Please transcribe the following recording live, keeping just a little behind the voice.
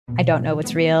I don't know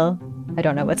what's real. I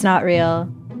don't know what's not real.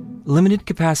 Limited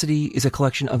Capacity is a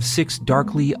collection of 6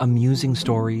 darkly amusing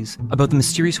stories about the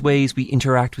mysterious ways we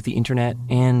interact with the internet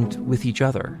and with each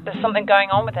other. There's something going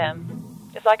on with him.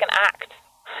 It's like an act.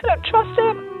 I don't trust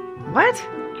him. What?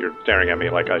 You're staring at me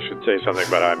like I should say something,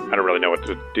 but I don't really know what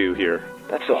to do here.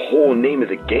 That's the whole name of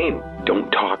the game.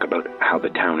 Don't talk about how the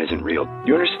town isn't real.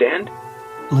 You understand?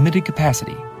 Limited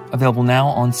Capacity. Available now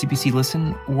on CBC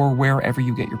Listen or wherever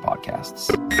you get your podcasts.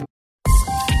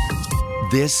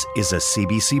 This is a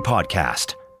CBC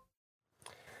podcast.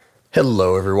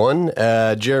 Hello, everyone.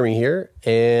 Jeremy here.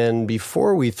 And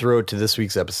before we throw to this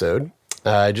week's episode,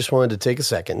 I just wanted to take a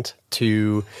second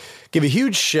to give a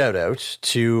huge shout out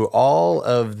to all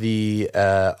of the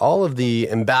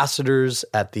ambassadors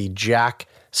at the Jack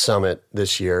Summit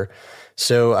this year.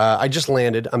 So I just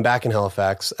landed. I'm back in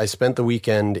Halifax. I spent the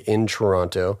weekend in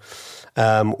Toronto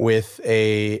with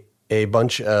a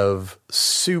bunch of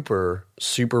super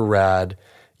rad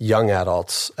young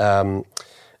adults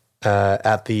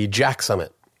at the Jack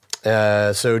Summit.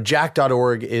 So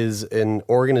jack.org is an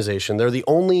organization. They're the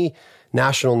only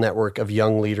national network of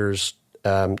young leaders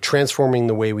transforming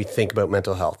the way we think about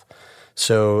mental health.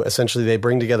 So essentially they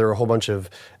bring together a whole bunch of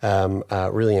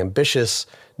really ambitious,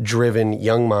 driven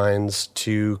young minds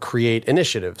to create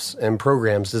initiatives and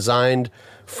programs designed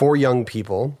for young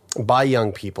people, by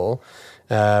young people,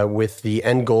 with the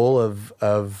end goal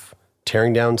of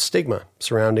tearing down stigma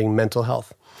surrounding mental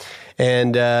health.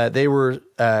 And they were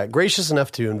gracious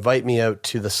enough to invite me out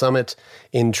to the summit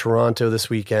in Toronto this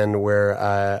weekend, where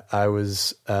I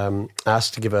was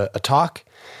asked to give a talk,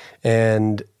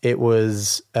 and it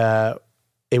was a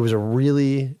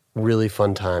really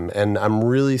fun time, and I'm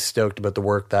really stoked about the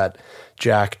work that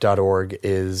jack.org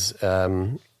is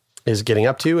getting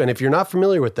up to. And if you're not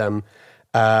familiar with them,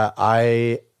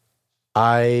 I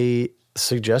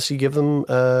suggest you give them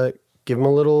a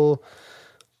little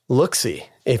look-see,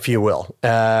 if you will.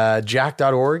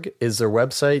 Jack.org is their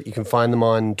website. You can find them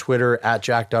on Twitter at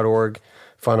jack.org,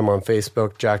 find them on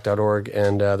Facebook, jack.org,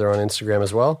 and they're on Instagram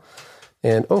as well.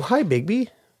 And, oh, hi, Bigby.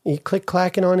 You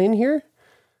click-clacking on in here?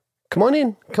 Come on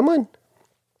in. Come on.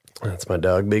 That's my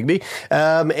dog, Bigby.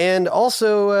 And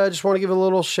also, just want to give a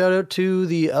little shout-out to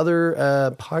the other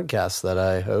podcasts that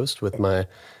I host with my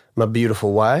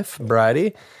beautiful wife,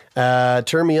 Bridie.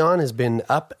 Turn Me On has been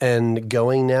up and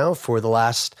going now for the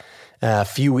last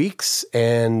few weeks,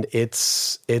 and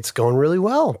it's going really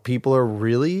well. People are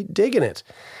really digging it.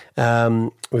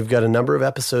 We've got a number of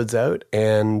episodes out,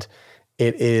 and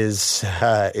it is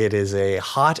a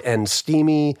hot and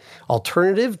steamy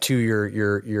alternative to your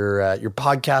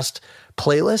podcast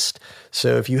playlist.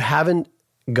 So if you haven't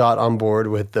got on board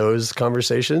with those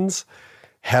conversations,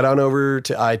 head on over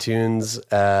to iTunes,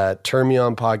 Turn Me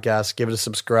On Podcast, give it a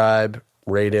subscribe,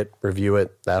 rate it, review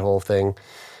it, that whole thing.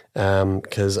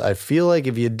 Because I feel like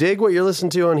if you dig what you're listening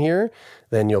to on here,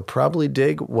 then you'll probably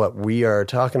dig what we are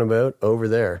talking about over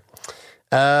there.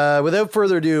 Without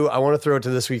further ado, I want to throw it to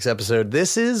this week's episode.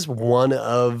 This is one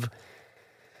of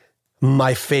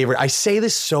my favorite. I say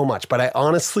this so much, but I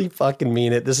honestly fucking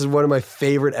mean it. This is one of my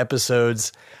favorite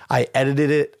episodes. I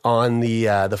edited it on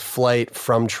the flight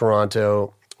from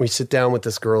Toronto. We sit down with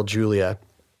this girl, Julia,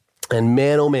 and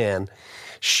man, oh man,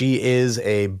 she is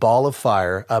a ball of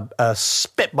fire, a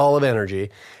spitball of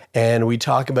energy. And we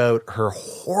talk about her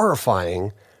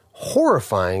horrifying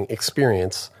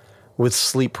experience with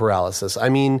sleep paralysis. I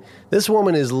mean, this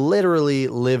woman is literally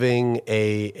living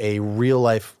a real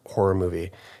life horror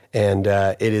movie. And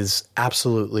it is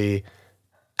absolutely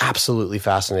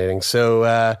fascinating.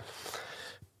 So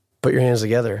put your hands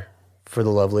together for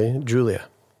the lovely Julia.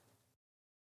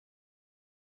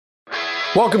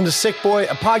 Welcome to Sickboy,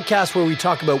 a podcast where we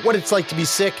talk about what it's like to be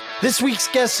sick. This week's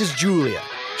guest is Julia.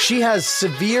 She has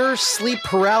severe sleep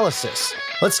paralysis.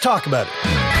 Let's talk about it.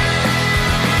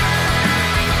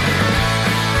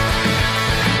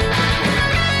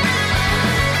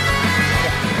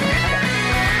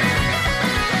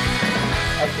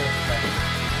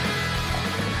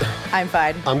 I'm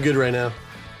fine. I'm good right now.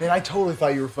 Man, I totally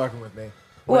thought you were fucking with me.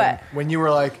 What? When you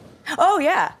were like... Oh,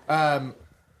 yeah.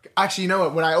 Actually, you know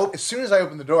what? As soon as I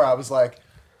opened the door, I was like,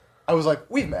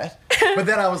 we've met. But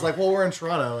then I was like, well, we're in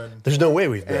Toronto. And there's no way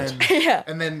we've met. Yeah.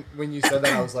 And then when you said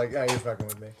that, I was like, yeah, you're fucking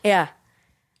with me. Yeah.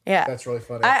 Yeah. That's really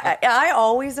funny. I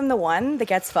always am the one that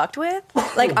gets fucked with.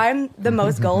 Like, I'm the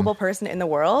most gullible person in the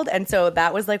world. And so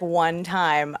that was like one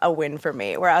time a win for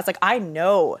me where I was like, I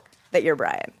know that you're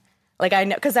Brian. Like I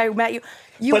know because I met you.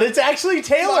 But it's actually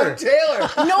Taylor. Taylor.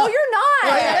 No, you're not.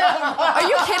 Are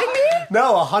you kidding me?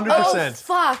 No, 100%. Oh,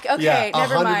 fuck. Okay, Yeah,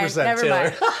 never mind. 100% Never Taylor.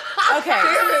 mind. Okay,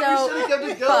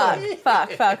 so fuck.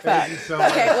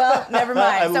 Okay, well, never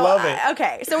mind. I love it.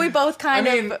 Okay, so we both kind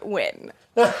of win.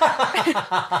 Let's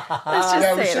just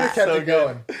Yeah, we say should have that. kept it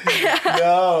going.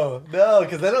 No,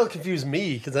 because then it'll confuse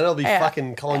me. Because then I'll be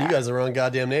fucking calling you guys the wrong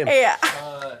goddamn name. Yeah.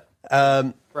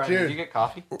 Brian, Dude. did you get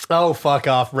coffee? Oh, fuck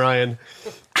off, Brian.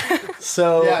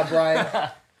 So Yeah, Brian.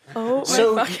 Oh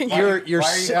So my fucking your Why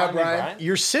are you calling me Brian?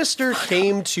 your sister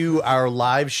came to our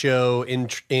live show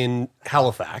in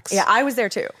Halifax. Yeah, I was there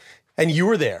too. And you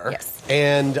were there. Yes.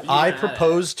 And I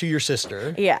proposed to your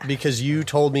sister. Yeah. Because you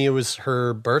told me it was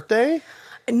her birthday,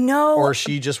 No. or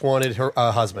she just wanted her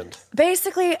husband.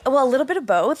 Basically, well, a little bit of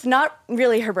both. Not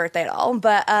really her birthday at all,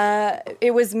 but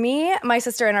it was me, my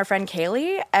sister, and our friend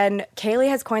Kaylee. And Kaylee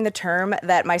has coined the term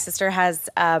that my sister has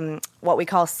what we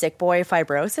call Sickboy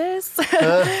fibrosis.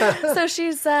 So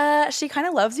she kind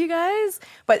of loves you guys,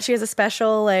 but she has a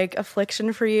special like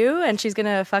affliction for you, and she's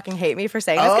gonna fucking hate me for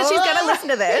saying this because she's gonna listen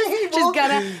to this. She's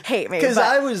gonna hate me Because but-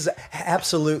 I was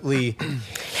absolutely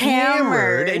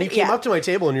hammered. And you came up to my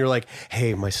table and you're like,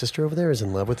 hey, my sister over there is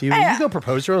in love with you. You go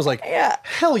propose to her. I was like,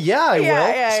 hell yeah, I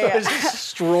will. So I just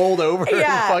strolled over and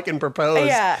fucking proposed.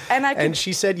 Yeah, and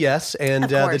she said yes, and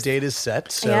the date is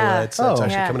set. So it's actually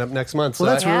coming up next month. So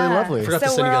Well, that's really lovely. I forgot to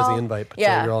send you guys the invite, but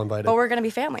you're all invited. But we're gonna be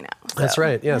family now. That's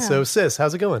right. Yeah. So sis,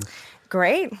 how's it going?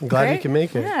 Great. Glad you can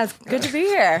make it. Yeah, it's good to be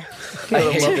here. I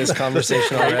love this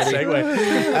conversation already.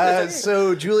 Segue.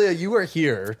 So, Julia, you are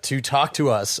here to talk to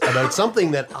us about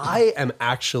something that I am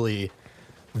actually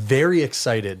very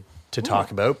excited to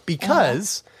talk about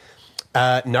because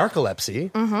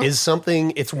narcolepsy is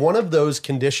something. It's one of those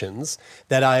conditions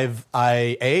that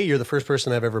you're the first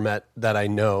person I've ever met that I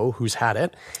know who's had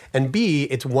it, and B,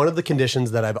 it's one of the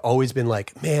conditions that I've always been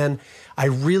like, man, I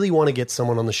really want to get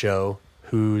someone on the show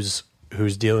who's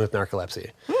dealing with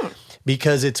narcolepsy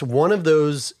because it's one of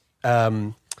those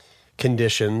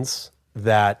conditions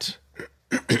that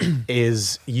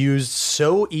is used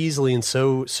so easily and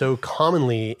so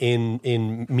commonly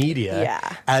in media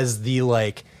as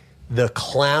the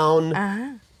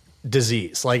clown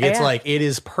disease. Like it's like it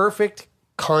is perfect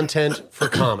content for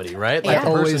comedy, right? Like I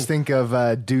always think of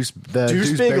Deuce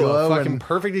Bigelow, fucking and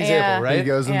perfect example, right? he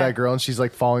goes in that girl and she's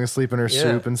like falling asleep in her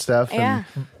soup and stuff. Yeah.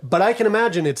 But I can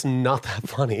imagine it's not that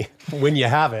funny when you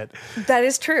have it. That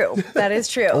is true.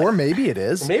 Or maybe it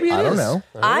is. Maybe it I don't is. know.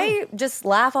 I just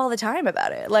laugh all the time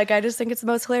about it. Like, I just think it's the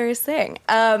most hilarious thing.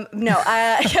 I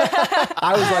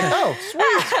was like, oh,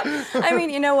 sweet. I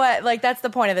mean, you know what? Like, that's the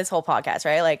point of this whole podcast,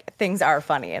 right? Like, things are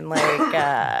funny and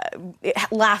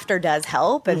laughter does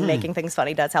help and making things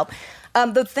funny does help.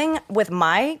 The thing with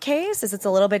my case is it's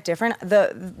a little bit different.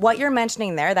 What you're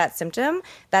mentioning there, that symptom,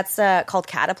 that's called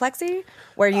cataplexy,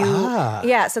 where you,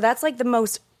 so that's like the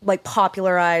most like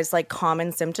popularized, like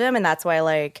common symptom, and that's why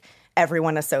like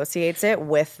everyone associates it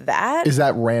with that. Is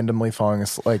that randomly falling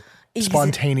asleep, like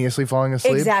spontaneously falling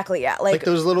asleep? Exactly, yeah. Like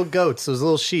those little goats, those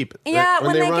little sheep. Yeah,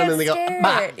 when they run get and they go, scared.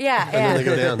 bah! Yeah, And then they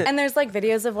go down. And there's like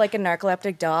videos of like a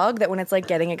narcoleptic dog that when it's like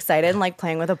getting excited and like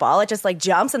playing with a ball, it just like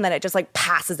jumps and then it just like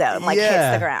passes out and like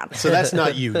hits the ground. So that's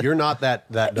not you. You're not that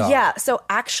dog. Yeah, so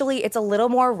actually it's a little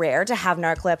more rare to have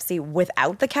narcolepsy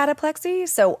without the cataplexy.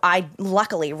 So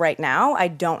luckily right now, I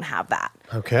don't have that.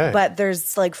 Okay. But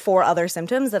there's like 4 other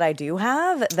symptoms that I do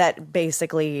have that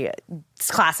basically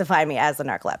classify me as a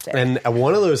narcoleptic. And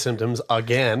one of those symptoms,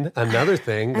 again, another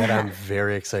thing that I'm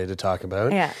very excited to talk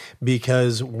about. Yeah.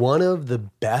 Because one of the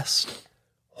best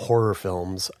horror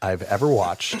films I've ever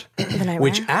watched,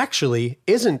 which actually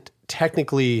isn't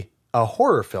technically a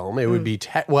horror film. It would be,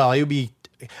 it would be,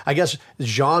 I guess,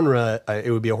 genre,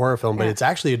 it would be a horror film, but it's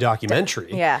actually a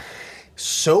documentary. Yeah.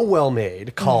 So well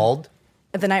made, called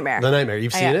The Nightmare. The Nightmare.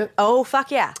 You've seen it? Oh, fuck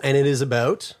yeah. And it is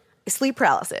about Sleep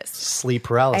paralysis. sleep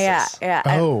paralysis. Yeah.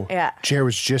 Oh, yeah. Jer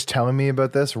was just telling me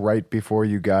about this right before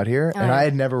you got here, and I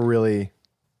had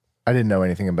I didn't know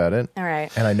anything about it. All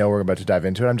right. And I know we're about to dive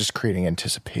into it. I'm just creating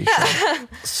anticipation.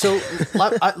 So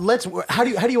let's. How do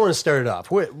you want to start it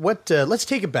off? Let's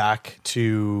take it back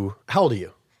to how old are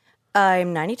you?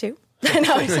 I'm 92.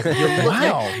 No,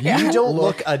 Wow. You don't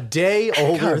look a day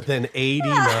older than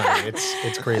 89.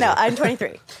 It's crazy. no, I'm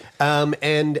 23.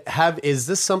 And is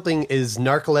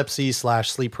narcolepsy /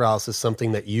 sleep paralysis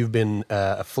something that you've been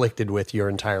afflicted with your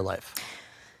entire life?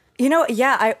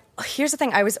 Here's the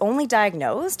thing. I was only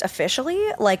diagnosed officially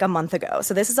like a month ago.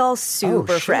 So this is all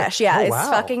super fresh. Yeah, it's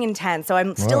fucking intense. So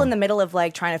I'm still in the middle of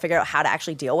like trying to figure out how to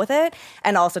actually deal with it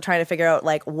and also trying to figure out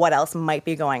like what else might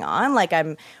be going on. Like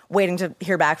I'm waiting to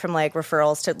hear back from like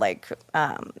referrals to like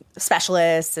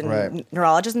specialists and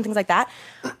neurologists and things like that.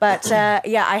 But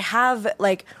I have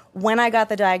like when I got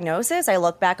the diagnosis, I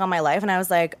look back on my life and I was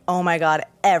like, oh my God,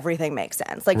 everything makes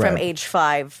sense. Like from age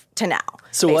 5 to now.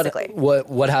 So basically.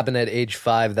 what happened at age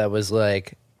 5 that was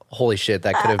like, holy shit,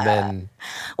 that could have been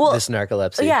this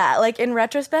narcolepsy? Yeah, like in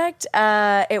retrospect,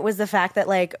 it was the fact that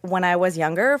like when I was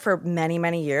younger for many,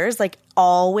 many years, like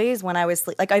always when I was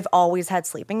like I've always had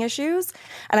sleeping issues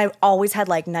and I've always had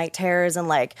like night terrors and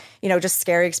like, just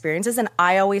scary experiences. And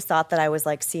I always thought that I was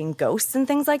like seeing ghosts and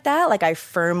things like that. Like I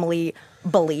firmly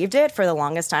believed it for the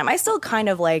longest time. I still kind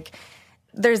of like,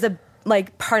 there's a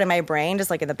like part of my brain just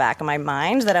like in the back of my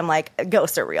mind that I'm like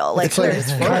ghosts are real. Like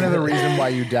it's kind of the reason why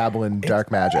you dabble in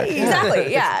dark magic.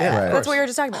 Exactly. Yeah. That's what we were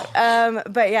just talking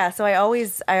about. But yeah, so I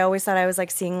always thought I was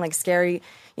like seeing like scary,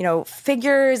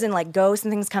 figures and like ghosts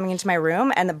and things coming into my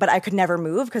room but I could never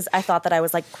move because I thought that I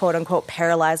was like quote unquote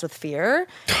paralyzed with fear.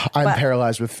 I'm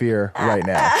paralyzed with fear right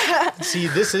now. See,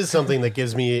 this is something that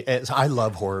gives me I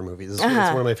love horror movies. It's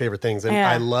one of my favorite things. And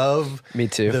I love Me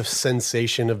too. The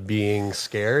sensation of being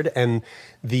scared and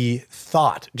the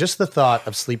thought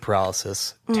of sleep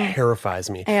paralysis terrifies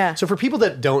me. Yeah. So for people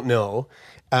that don't know,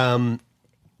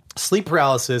 sleep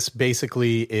paralysis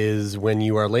basically is when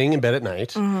you are laying in bed at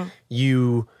night,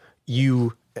 you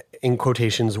in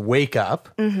quotations wake up,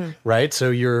 right?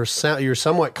 So you're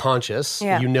somewhat conscious.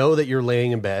 Yeah. You know that you're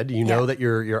laying in bed. You know that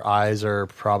your eyes are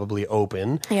probably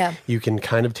open. Yeah. You can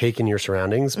kind of take in your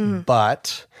surroundings,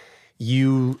 but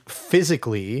you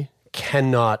physically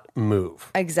cannot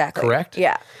move. Exactly. Correct?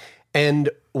 Yeah. And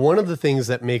one of the things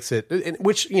that makes it,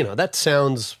 which, that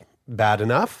sounds bad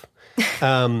enough,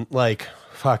 like,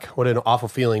 fuck, what an awful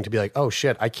feeling to be like, oh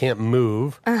shit, I can't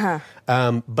move.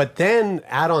 But then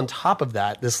add on top of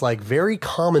that, this like very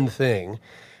common thing,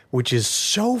 which is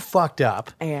so fucked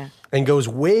up and goes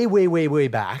way, way, way, way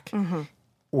back,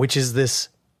 which is this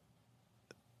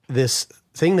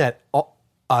thing that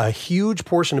a huge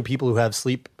portion of people who have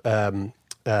sleep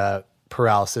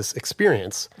paralysis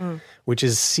experience, which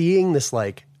is seeing this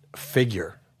like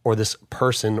figure or this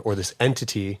person or this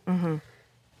entity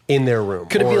in their room.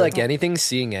 Could it be like anything,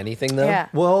 seeing anything though? Yeah.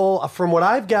 Well, from what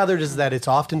I've gathered is that it's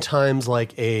oftentimes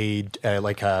like a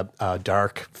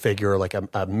dark figure, like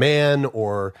a man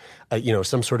or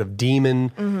some sort of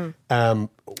demon.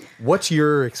 What's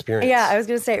your experience? Yeah, I was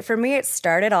going to say, for me, it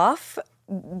started off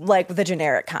like the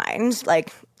generic kind,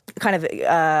 like kind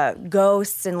of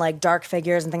ghosts and like dark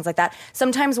figures and things like that.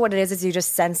 Sometimes what it is you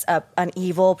just sense an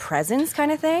evil presence kind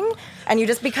of thing, and you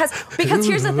just because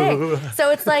here's the thing.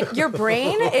 So it's like your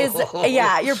brain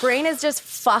is just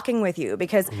fucking with you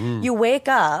because you wake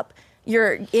up,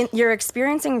 you're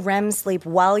experiencing REM sleep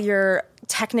while you're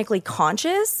technically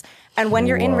conscious. And when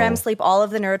you're in REM sleep, all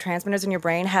of the neurotransmitters in your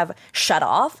brain have shut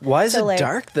off. Why is it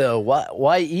dark though?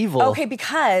 Why evil? Okay,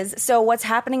 because so what's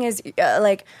happening is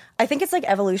I think it's like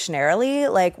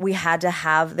evolutionarily, like we had to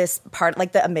have this part,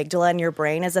 like the amygdala in your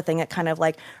brain is the thing that kind of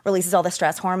like releases all the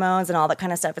stress hormones and all that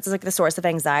kind of stuff. It's like the source of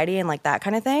anxiety and like that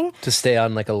kind of thing. To stay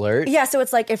on like alert? Yeah, so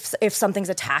it's like if something's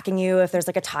attacking you, if there's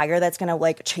like a tiger that's gonna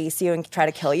like chase you and try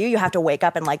to kill you, you have to wake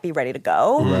up and like be ready to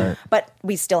go. Right. But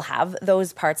we still have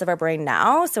those parts of our brain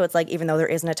now. So it's like even though there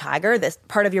isn't a tiger, this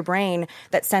part of your brain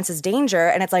that senses danger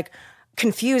and it's like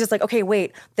confused. It's like, okay,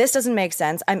 wait, this doesn't make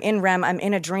sense. I'm in REM, I'm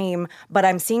in a dream, but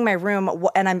I'm seeing my room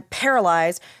and I'm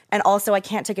paralyzed. And also I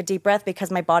can't take a deep breath because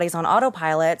my body's on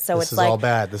autopilot. So this it's like, all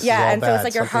bad. This is all and bad. so it's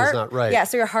like your Something's heart, not right. Yeah,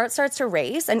 so your heart starts to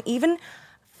race. And even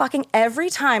fucking every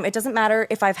time, it doesn't matter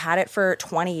if I've had it for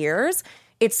 20 years,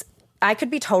 I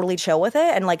could be totally chill with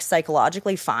it and like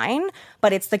psychologically fine,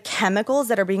 but it's the chemicals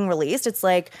that are being released. It's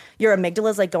like your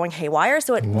amygdala is like going haywire.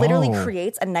 So it literally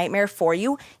creates a nightmare for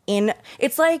you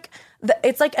it's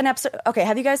like an episode. Okay.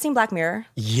 Have you guys seen Black Mirror?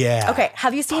 Yeah. Okay.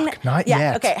 Have you seen? Not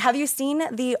yet. Okay. Have you seen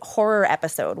the horror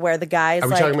episode where the guy's Are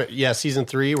we like, talking about season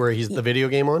 3 where he's the video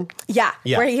game on? Yeah,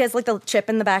 where he has like the chip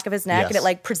in the back of his neck and it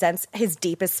like presents his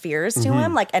deepest fears to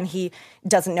him, like, and he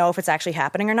doesn't know if it's actually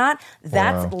happening or not.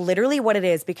 That's literally what it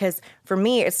is. Because for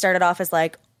me, it started off as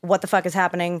like, what the fuck is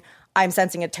happening? I'm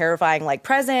sensing a terrifying like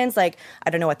presence, like I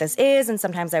don't know what this is, and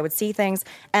sometimes I would see things,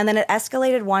 and then it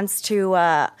escalated once to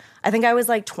I think I was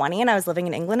like 20 and I was living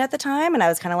in England at the time, and I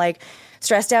was kind of like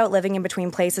stressed out, living in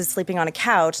between places, sleeping on a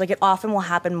couch. Like it often will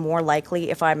happen more likely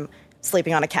if I'm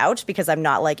sleeping on a couch because I'm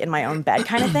not like in my own bed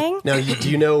kind of thing. Now, do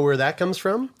you know where that comes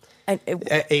from?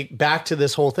 back to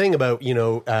this whole thing about,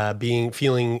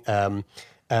 feeling,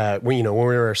 when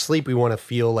we're asleep, we want to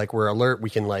feel like we're alert. We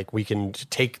can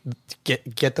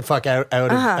get the fuck out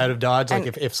of Dodge.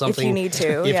 Like if something, if you need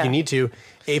to, you need to,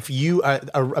 if you,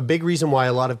 a big reason why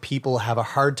a lot of people have a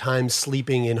hard time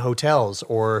sleeping in hotels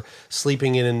or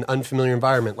sleeping in an unfamiliar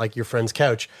environment, like your friend's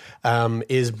couch,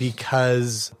 is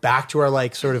because back to our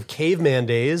like sort of caveman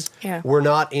days, we're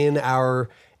not in our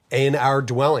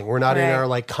dwelling. We're not in our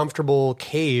like comfortable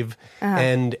cave,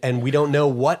 and we don't know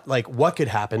what could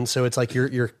happen. So it's like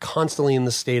you're constantly in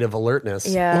the state of alertness.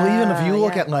 Yeah. Well, even if you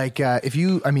look at like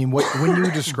when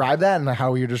you describe that and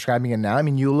how you're describing it now, I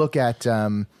mean, you look at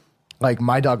like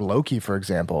my dog Loki, for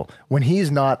example. When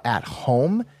he's not at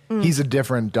home, he's a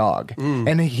different dog,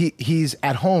 and he's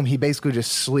at home. He basically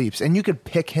just sleeps, and you could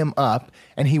pick him up,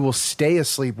 and he will stay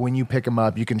asleep when you pick him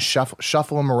up. You can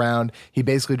shuffle him around. He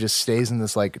basically just stays in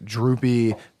this like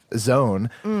droopy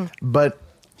zone, but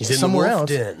he's somewhere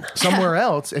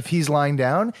else, if he's lying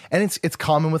down, and it's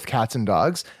common with cats and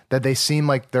dogs that they seem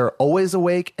like they're always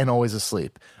awake and always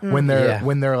asleep. When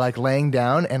they're like laying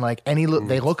down and like they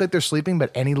look like they're sleeping,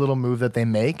 but any little move that they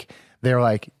make, they're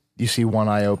like, you see one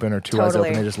eye open or two eyes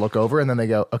open, they just look over and then they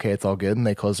go, okay, it's all good, and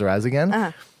they close their eyes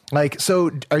again. Like,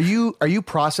 so are you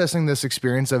processing this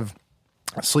experience of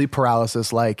sleep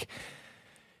paralysis like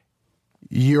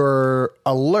you're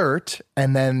alert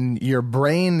and then your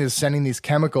brain is sending these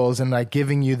chemicals and like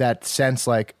giving you that sense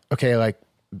like, okay, like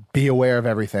be aware of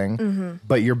everything,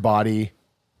 but your body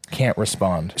can't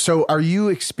respond. So are you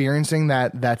experiencing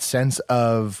that sense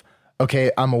of,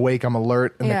 okay, I'm awake, I'm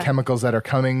alert, and the chemicals that are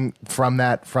coming from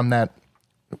that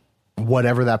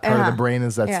whatever that part of the brain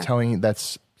is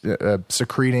that's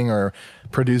secreting or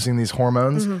producing these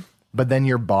hormones, but then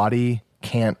your body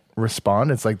can't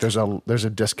respond? It's like there's a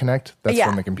disconnect. That's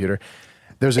from the computer.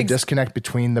 There's a disconnect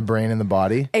between the brain and the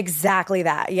body. Exactly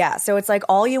that. Yeah. So it's like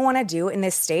all you want to do in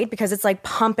this state, because it's like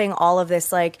pumping all of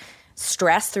this like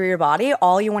stress through your body,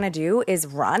 all you want to do is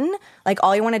run. Like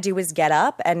all you want to do is get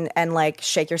up and like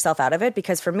shake yourself out of it.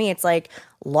 Because for me, it's like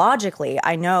logically,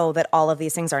 I know that all of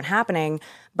these things aren't happening.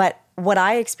 But what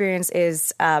I experience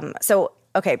is,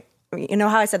 okay, you know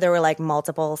how I said there were like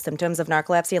multiple symptoms of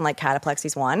narcolepsy and like cataplexy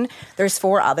is one? There's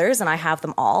 4 others and I have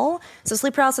them all. So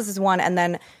sleep paralysis is one. And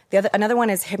then another one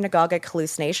is hypnagogic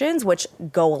hallucinations, which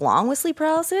go along with sleep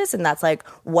paralysis. And that's like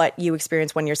what you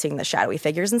experience when you're seeing the shadowy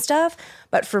figures and stuff.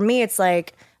 But for me, it's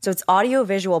like, so it's audio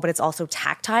visual, but it's also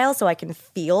tactile. So I can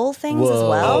feel things as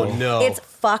well. Oh no. It's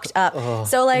fucked up.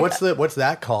 So like, what's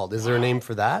that called? Is there a name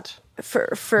for that?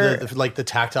 For like the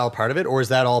tactile part of it, or is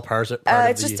that all part of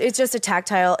it's just a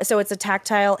tactile. So it's a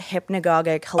tactile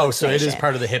hypnagogic hallucination. Oh, so it is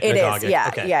part of the hypnagogic. It is, yeah,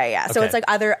 okay. yeah. So it's like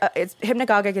either it's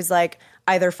hypnagogic is like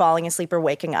either falling asleep or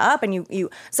waking up, and you.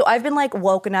 So I've been like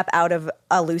woken up out of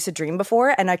a lucid dream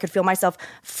before, and I could feel myself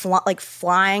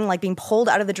flying, like being pulled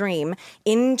out of the dream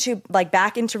into like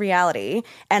back into reality,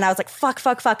 and I was like fuck,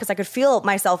 because I could feel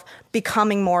myself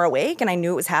becoming more awake, and I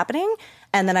knew it was happening.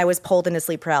 And then I was pulled into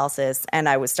sleep paralysis, and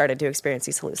I started to experience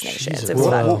these hallucinations.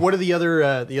 What are the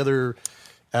other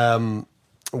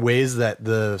ways that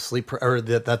the sleep or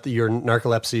that your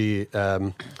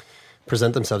narcolepsy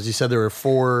present themselves? You said there were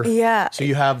 4. Yeah. So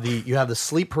you have the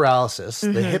sleep paralysis,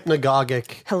 the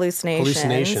hypnagogic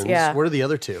hallucinations. Yeah. What are the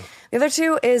other 2? The other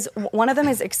 2 is, one of them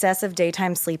is excessive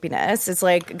daytime sleepiness. It's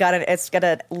like got a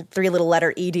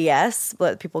 3-letter EDS,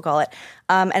 what people call it.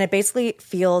 And it basically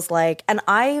feels like, and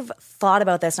I've thought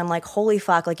about this and I'm like, holy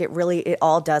fuck, like it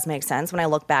all does make sense when I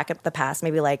look back at the past,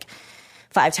 maybe like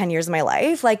 5-10 years of my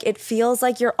life. Like it feels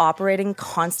like you're operating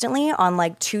constantly on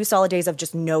like 2 solid days of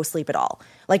just no sleep at all.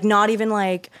 Like not even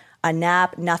like a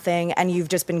nap, nothing. And you've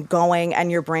just been going and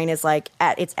your brain is like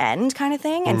at its end kind of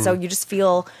thing. And so you just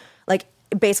feel like,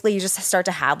 basically you just start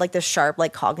to have like this sharp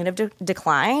like cognitive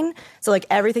decline. So like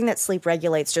everything that sleep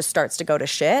regulates just starts to go to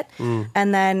shit.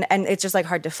 And it's just like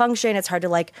hard to function. It's hard to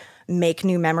like make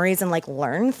new memories and like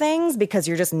learn things because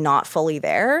you're just not fully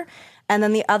there. And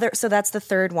then so that's the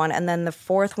 3rd one. And then the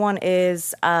 4th one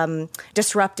is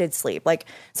disrupted sleep. Like,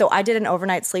 so I did an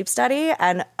overnight sleep study,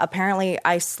 and apparently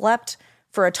I slept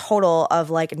for a total of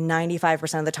like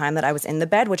 95% of the time that I was in the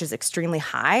bed, which is extremely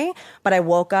high. But I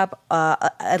woke up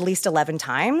at least 11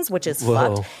 times, which is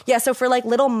fucked. Yeah, so for like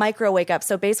little micro wake ups.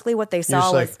 So basically what they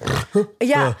saw was... Like,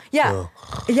 yeah,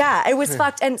 it was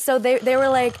fucked. And so they were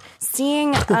like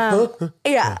seeing...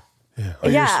 yeah.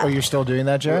 You're still doing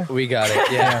that, Joe? We got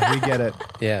it. Yeah, we get it.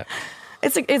 Yeah.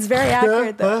 It's very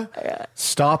accurate though.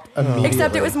 Stop immediately.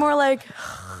 Except it was more like...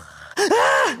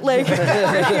 like,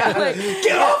 yeah, like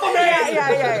get off of me.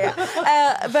 Yeah.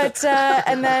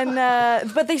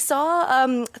 But they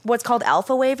saw what's called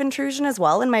alpha wave intrusion as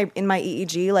well in my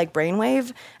EEG, like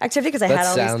brainwave activity, because I had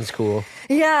all sounds cool.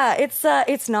 Yeah,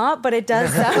 it's not, but it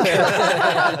does sound.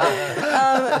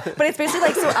 But it's basically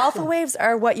like, so alpha waves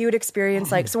are what you would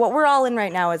experience, like, so what we're all in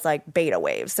right now is like beta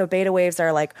waves. So beta waves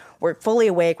are like, we're fully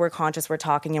awake, we're conscious, we're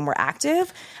talking, and we're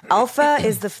active. Alpha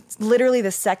is literally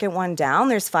the second one down.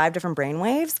 There's 5 different brain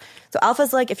waves. So alpha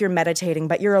is like if you're meditating,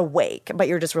 but you're awake, but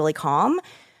you're just really calm.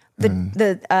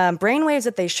 The brain waves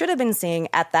that they should have been seeing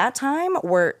at that time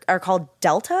are called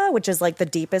delta, which is like the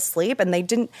deepest sleep, and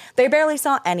they barely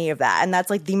saw any of that, and that's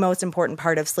like the most important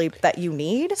part of sleep that you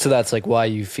need. So that's like why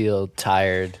you feel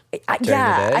tired. During the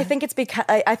day? I think it's because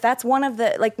that's one of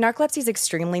the, like, narcolepsy is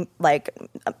extremely like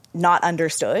not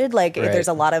understood. Like there's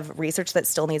a lot of research that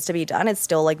still needs to be done. It's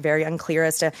still like very unclear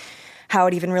as to how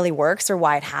it even really works or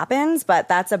why it happens, but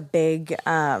that's a big,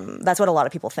 that's what a lot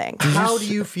of people think. How do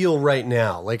you feel right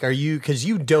now? Like, because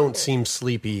you don't seem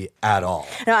sleepy at all.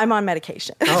 No, I'm on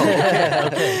medication. Oh,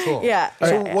 okay, cool. Yeah.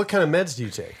 So what kind of meds do you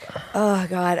take? Oh,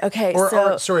 God. Okay.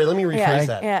 Sorry, let me rephrase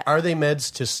that. Yeah. Are they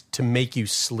meds to make you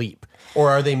sleep? Or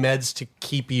are they meds to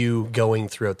keep you going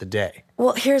throughout the day?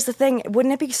 Well, here's the thing.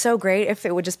 Wouldn't it be so great if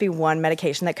it would just be one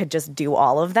medication that could just do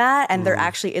all of that? And there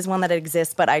actually is one that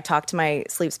exists, but I talked to my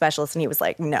sleep specialist and he was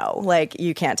like, no, like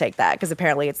you can't take that, because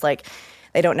apparently it's like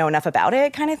they don't know enough about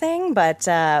it kind of thing. But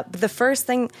the first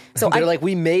thing... So they're like,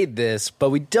 we made this, but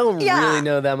we don't really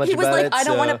know that much about it. He was like, I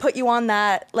don't want to put you on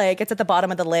that. Like, it's at the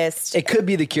bottom of the list. It could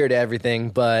be the cure to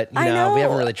everything, but you know, we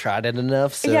haven't really tried it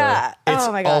enough. So. Yeah. It's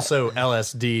oh my God. also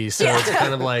LSD, so it's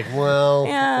kind of like, well,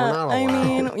 we're not allowed. I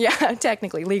mean, yeah,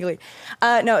 technically, legally.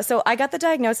 No, so I got the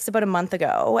diagnosis about a month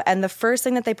ago, and the first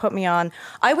thing that they put me on,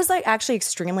 I was like actually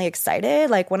extremely excited.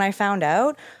 Like when I found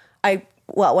out, I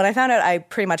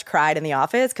pretty much cried in the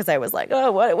office because I was like,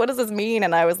 oh, what does this mean?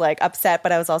 And I was like upset,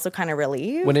 but I was also kind of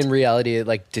relieved. When in reality, it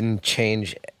like didn't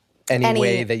change any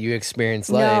way that you experience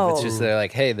life. No. It's just they're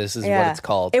like, hey, this is what it's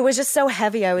called. It was just so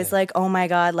heavy. I was like, oh my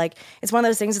God. Like, it's one of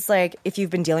those things. It's like if you've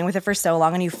been dealing with it for so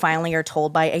long and you finally are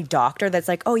told by a doctor that's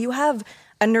like, oh, you have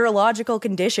a neurological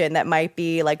condition that might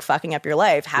be like fucking up your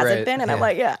life. Has it been? And I'm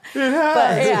like, yeah.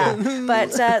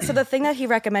 But so the thing that he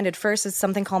recommended first is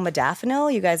something called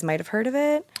modafinil. You guys might have heard of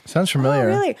it. Sounds familiar. Oh,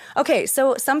 really? Okay,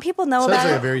 so some people know about it.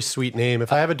 Sounds like a very sweet name.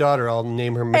 If I have a daughter, I'll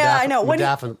name her I know.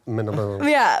 modafinil.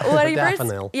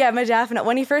 Modafinil.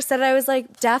 When he first said it, I was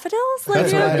like, daffodils?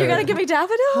 Like, you're going to give me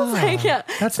daffodils? Like, yeah.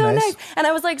 That's so nice. And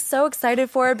I was like so excited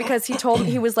for it because he told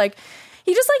me, he was like,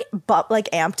 he just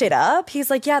like amped it up. He's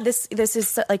like, yeah, this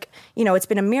is like, you know, it's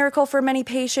been a miracle for many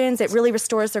patients. It really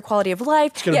restores their quality of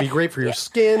life. It's going to be great for your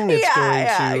skin. It's going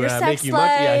to make you much.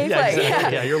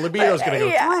 Yeah, your libido's going to go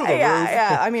through the roof.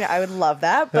 Yeah. I mean, I would love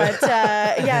that. But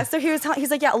so he's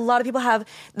like, yeah, a lot of people have,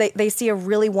 they see a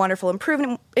really wonderful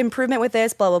improvement with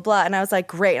this, blah, blah, blah. And I was like,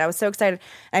 great. And I was so excited.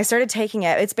 And I started taking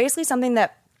it. It's basically something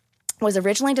that was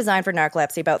originally designed for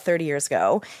narcolepsy about 30 years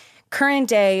ago. Current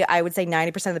day, I would say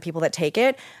 90% of the people that take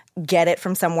it get it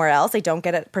from somewhere else. They don't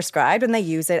get it prescribed, and they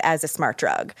use it as a smart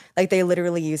drug. Like, they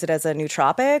literally use it as a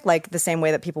nootropic, like the same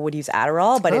way that people would use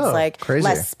Adderall, but it's like crazy.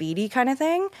 Less speedy kind of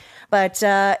thing. But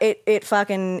it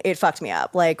fucked me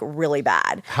up, like really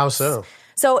bad. How so?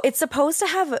 So it's supposed to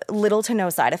have little to no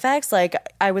side effects. Like,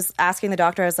 I was asking the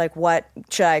doctor, I was like, what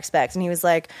should I expect? And he was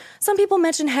like, some people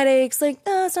mention headaches. Like,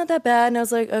 no, it's not that bad. And I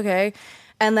was like, okay.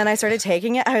 And then I started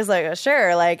taking it. I was like, oh,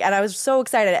 sure. Like, and I was so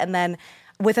excited. And then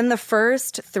within the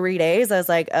first 3 days, I was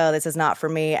like, oh, this is not for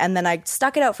me. And then I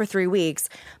stuck it out for 3 weeks.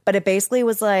 But it basically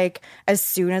was like, as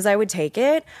soon as I would take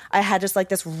it, I had just like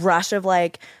this rush of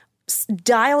like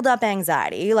dialed up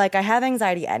anxiety. Like, I have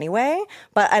anxiety anyway,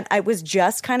 but I was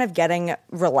just kind of getting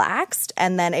relaxed.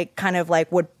 And then it kind of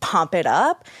like would pump it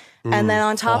up. And then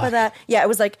on top of that, it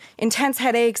was like intense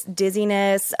headaches,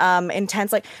 dizziness,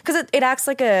 intense, like, because it acts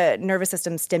like a nervous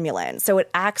system stimulant. So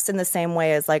it acts in the same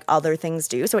way as like other things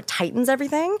do. So it tightens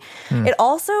everything. It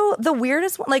also, the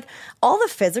weirdest one, like all the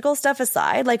physical stuff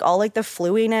aside, like all like the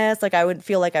fluiness, like I would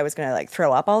feel like I was going to like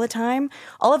throw up all the time.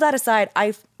 All of that aside,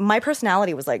 my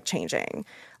personality was like changing.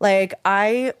 Like,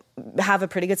 I have a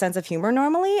pretty good sense of humor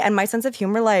normally, and my sense of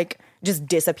humor like just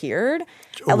disappeared.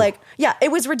 Like, yeah,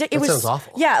 it was ridiculous. That sounds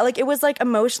awful. Yeah, like it was like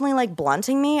emotionally like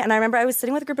blunting me. And I remember I was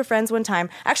sitting with a group of friends one time.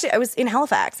 Actually, I was in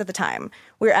Halifax at the time.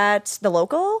 We were at the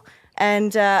local,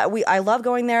 and I love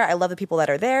going there. I love the people that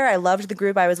are there. I loved the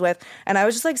group I was with, and I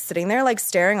was just like sitting there, like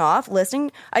staring off,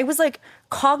 listening. I was like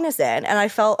cognizant and I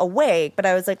felt awake, but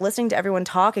I was like listening to everyone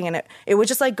talking, and it was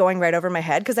just like going right over my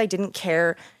head because I didn't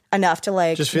care enough to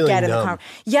like Just feeling get in the numb. car.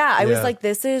 Yeah, I was like,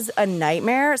 this is a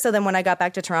nightmare. So then when I got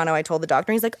back to Toronto, I told the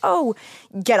doctor, and he's like, oh,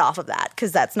 get off of that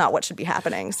because that's not what should be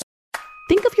happening. So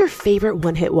think of your favorite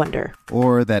one-hit wonder.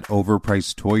 Or that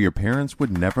overpriced toy your parents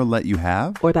would never let you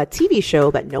have. Or that TV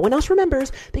show that no one else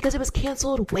remembers because it was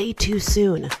canceled way too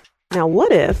soon. Now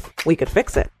what if we could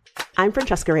fix it? I'm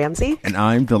Francesca Ramsey. And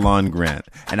I'm DeLon Grant.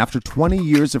 And after 20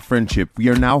 years of friendship, we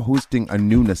are now hosting a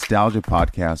new nostalgia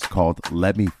podcast called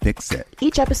Let Me Fix It.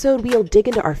 Each episode, we'll dig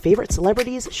into our favorite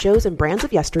celebrities, shows, and brands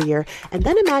of yesteryear, and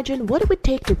then imagine what it would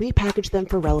take to repackage them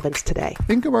for relevance today.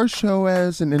 Think of our show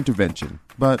as an intervention,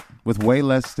 but with way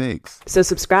less stakes. So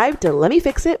subscribe to Let Me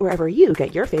Fix It wherever you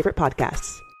get your favorite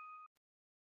podcasts.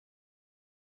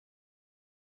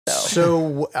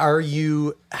 So are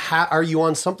you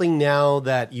on something now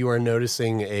that you are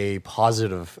noticing a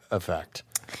positive effect?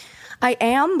 I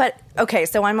am, but okay,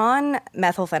 so I'm on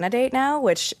methylphenidate now,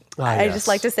 which I just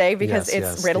like to say because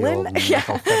it's Ritalin. Yeah,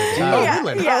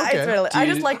 it's Ritalin. I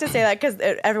just like to say that because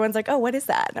everyone's like, oh, what is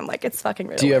that? And I'm like, it's fucking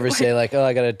Ritalin. Do you ever say like, oh,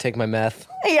 I got to take my meth?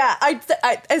 Yeah,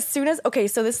 I as soon as, okay,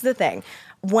 so this is the thing.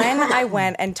 When I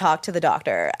went and talked to the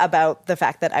doctor about the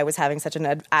fact that I was having such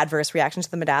an adverse reaction to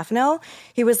the modafinil,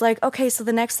 he was like, okay, so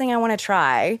the next thing I want to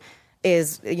try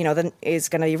is going to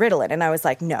be Ritalin. And I was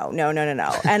like, no.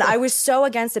 And I was so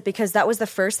against it because that was the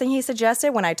first thing he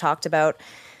suggested when I talked about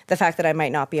the fact that I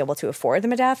might not be able to afford the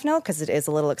modafinil because it is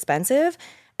a little expensive.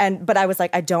 But I was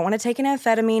like, I don't want to take an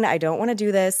amphetamine. I don't want to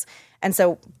do this. And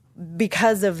so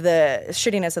because of the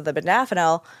shittiness of the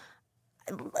modafinil,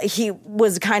 he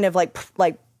was kind of like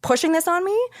pushing this on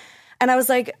me. And I was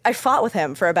like, I fought with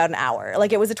him for about an hour.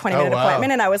 Like it was a 20-minute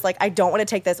appointment. And I was like, I don't want to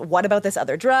take this. What about this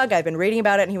other drug? I've been reading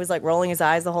about it. And he was like rolling his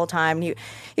eyes the whole time. And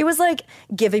he was like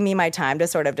giving me my time to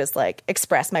sort of just like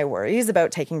express my worries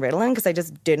about taking Ritalin because I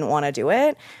just didn't want to do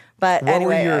it. But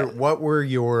what were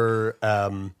your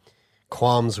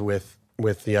qualms with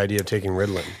the idea of taking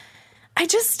Ritalin?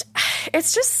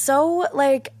 It's just so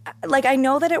like I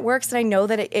know that it works and I know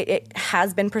that it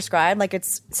has been prescribed.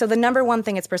 So the number one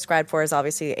thing it's prescribed for is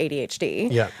obviously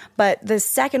ADHD. Yeah. But the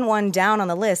second one down on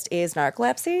the list is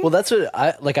narcolepsy. Well, that's what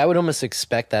I would almost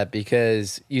expect that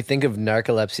because you think of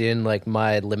narcolepsy and like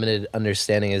my limited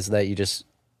understanding is that you just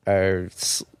are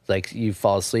like you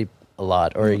fall asleep a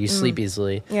lot or you sleep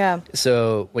easily. Yeah.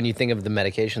 So when you think of the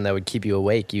medication that would keep you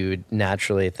awake, you would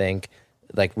naturally think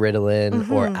like Ritalin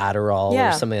or Adderall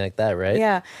or something like that, right?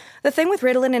 Yeah. The thing with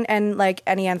Ritalin and like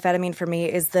any amphetamine for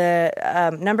me is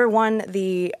the number one,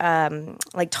 the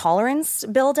like tolerance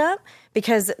buildup,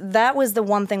 because that was the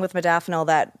one thing with modafinil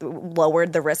that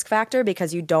lowered the risk factor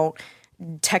because you don't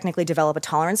technically develop a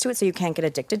tolerance to it, so you can't get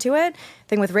addicted to it.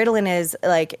 Thing with Ritalin is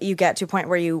like you get to a point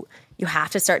where you have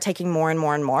to start taking more and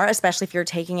more and more, especially if you're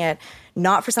taking it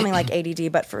not for something like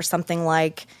ADD, but for something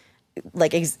like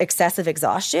excessive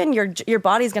exhaustion. Your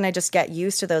body's going to just get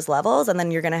used to those levels, and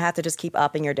then you're going to have to just keep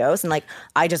upping your dose. And like,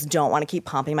 I just don't want to keep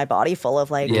pumping my body full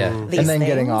of like these and then things.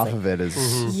 getting off of it is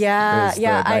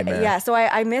So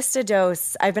I missed a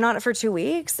dose. I've been on it for 2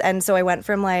 weeks, and so I went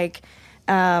from like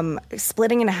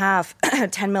splitting in half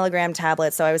 10 milligram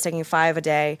tablets. So I was taking 5 a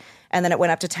day, and then it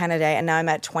went up to 10 a day, and now I'm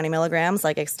at 20 milligrams,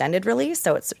 like extended release.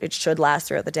 So it should last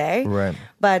throughout the day. Right.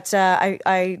 But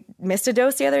I missed a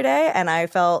dose the other day, and I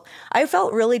felt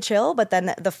really chill. But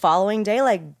then the following day,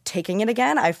 like taking it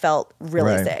again, I felt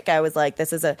really sick. I was like,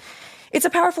 it's a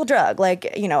powerful drug, like,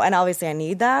 and obviously I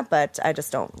need that, but I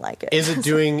just don't like it. Is it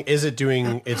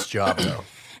doing its job though?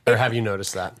 Or have you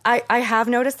noticed that? I have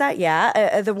noticed that,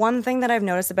 yeah. The one thing that I've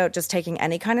noticed about just taking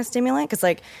any kind of stimulant, because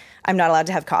like I'm not allowed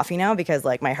to have coffee now because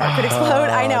like my heart could explode.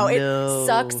 I know, it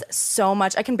sucks so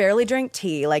much. I can barely drink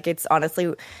tea. Like it's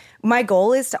honestly, my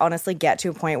goal is to honestly get to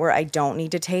a point where I don't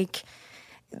need to take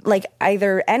like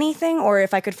either anything, or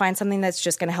if I could find something that's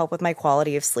just going to help with my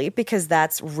quality of sleep, because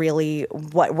that's really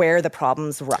where the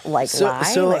problems lie.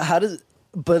 So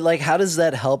like, how does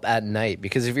that help at night?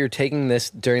 Because if you're taking this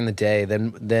during the day,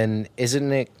 then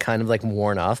isn't it kind of like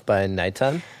worn off by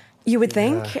nighttime? You would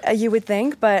think,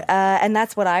 but and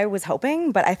that's what I was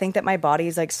hoping. But I think that my body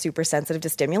is like super sensitive to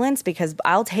stimulants because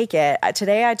I'll take it.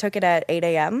 Today I took it at 8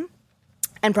 a.m.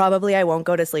 and probably I won't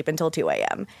go to sleep until 2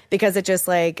 a.m. because it just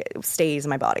like stays in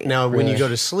my body. Now, when you go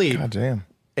to sleep,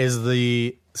 is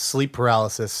the sleep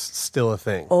paralysis still a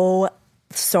thing? Oh,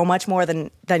 so much more than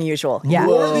usual. Yeah.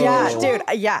 Whoa. Yeah, dude.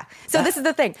 Yeah. So this is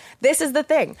the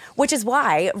thing, which is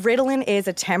why Ritalin is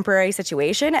a temporary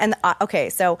situation. And okay,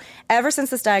 so ever since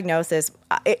this diagnosis,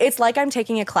 it's like I'm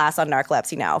taking a class on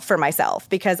narcolepsy now for myself,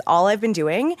 because all I've been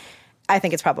doing I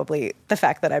think it's probably the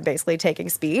fact that I'm basically taking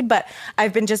speed, but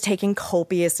I've been just taking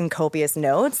copious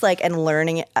notes, like, and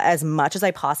learning as much as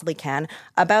I possibly can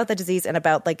about the disease and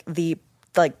about like the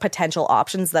potential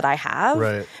options that I have.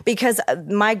 Right. Because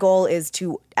my goal is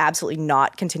to absolutely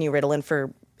not continue Ritalin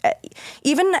for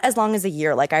even as long as a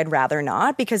year. Like, I'd rather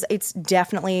not, because it's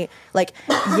definitely like,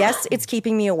 yes, it's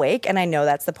keeping me awake, and I know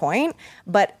that's the point.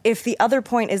 But if the other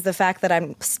point is the fact that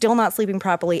I'm still not sleeping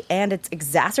properly and it's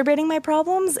exacerbating my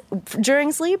problems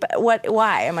during sleep,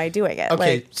 why am I doing it?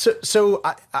 Okay, so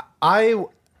I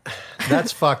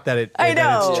that's fucked that it I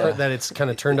know. that it's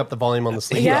kind of turned up the volume on the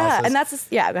sleep yeah, paralysis. and that's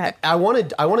go ahead. I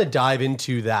want to dive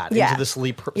into that, into the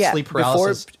sleep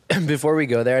paralysis. Before we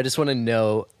go there, I just want to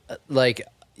know, like,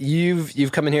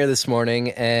 you've come in here this morning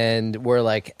and we're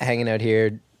like hanging out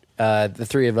here. The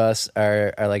three of us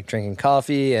are like drinking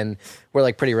coffee and we're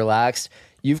like pretty relaxed.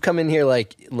 You've come in here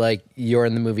like you're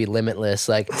in the movie Limitless,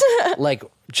 like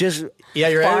just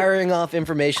you're firing off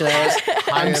information at us.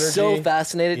 I'm so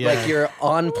fascinated. Yeah. Like, you're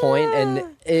on point.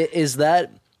 And is that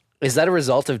a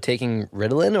result of taking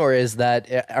Ritalin, or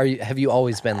have you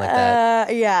always been like that?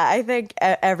 Yeah, I think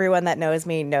everyone that knows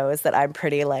me knows that I'm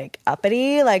pretty like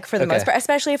uppity, like for the most part,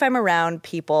 especially if I'm around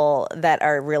people that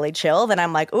are really chill, then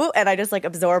I'm like, ooh, and I just like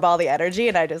absorb all the energy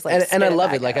and I just like, and I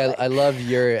love it. Like, I love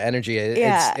your energy.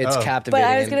 It's captivating. But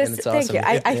I was going to it's say, awesome.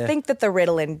 thank you. I think that the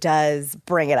Ritalin does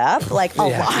bring it up like a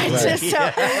lot. Right.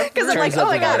 Because I'm like, oh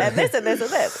my God, and this and this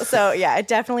and this. So yeah, it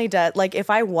definitely does. Like,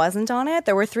 if I wasn't on it,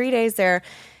 there were 3 days there.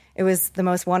 It was the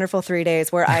most wonderful 3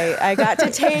 days where I got to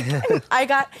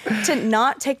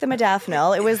not take the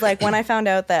modafinil. It was like when I found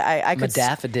out that I could...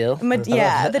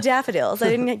 Modafinil? The daffodils. I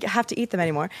didn't have to eat them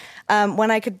anymore.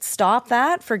 When I could stop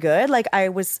that for good, like, I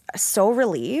was so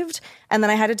relieved. And then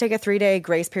I had to take a 3-day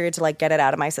grace period to like get it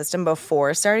out of my system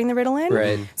before starting the Ritalin.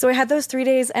 Right. So I had those 3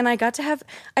 days and I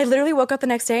literally woke up the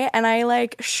next day and I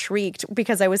like shrieked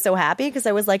because I was so happy, because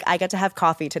I was like, I get to have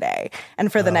coffee today. And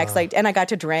for the next and I got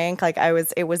to drink, like,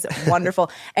 it was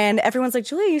wonderful. And everyone's like,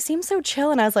 Julia, you seem so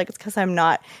chill. And I was like, it's because I'm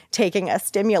not taking a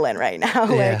stimulant right now.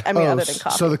 Yeah. Other than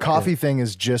coffee. So the coffee thing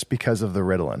is just because of the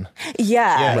Ritalin.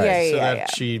 Yeah.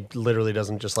 She literally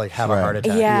doesn't just like have a heart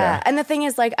attack. Yeah. And the thing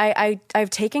is, like, I've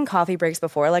taken coffee breaks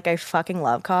before. Like, I fucking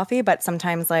love coffee, but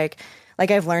sometimes like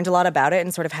I've learned a lot about it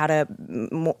and sort of how to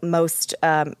most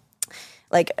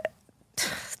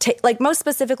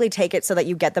specifically take it so that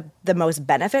you get the most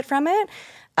benefit from it.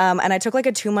 And I took like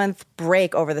a 2-month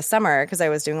break over the summer because I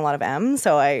was doing a lot of M.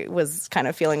 So I was kind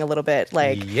of feeling a little bit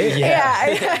like,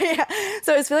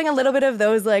 So I was feeling a little bit of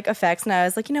those like effects. And I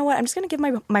was like, you know what? I'm just going to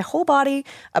give my whole body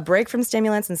a break from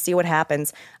stimulants and see what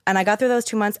happens. And I got through those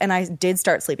 2 months and I did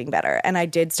start sleeping better. And I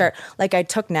did start, like, I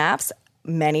took naps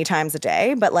many times a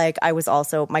day, but like, I was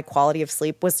also, my quality of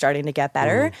sleep was starting to get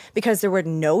better because there were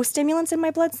no stimulants in my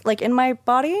blood, like in my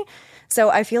body. So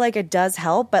I feel like it does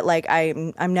help, but like,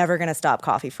 I'm never going to stop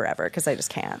coffee forever because I just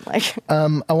can't. Like,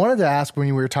 I wanted to ask when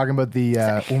we were talking about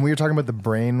the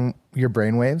brain, your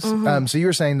brain waves. So you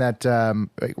were saying that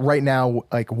right now,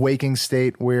 like, waking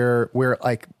state, where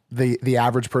like the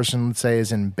average person, let's say,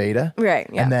 is in beta, right?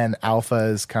 Yeah. And then alpha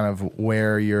is kind of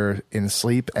where you're in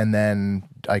sleep, and then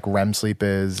like REM sleep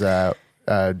is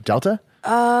delta.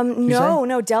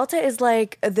 No. Delta is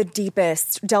like the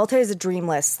deepest. Delta is a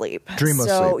dreamless sleep.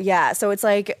 So yeah, so it's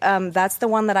like that's the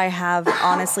one that I have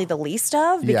honestly the least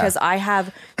of, because I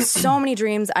have so many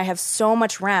dreams. I have so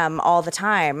much REM all the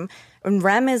time. And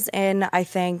REM is in, I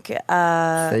think,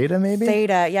 theta, maybe?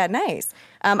 Theta, yeah, nice.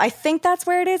 I think that's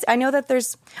where it is. I know that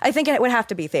I think it would have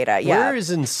to be theta, yeah. Where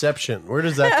is Inception? Where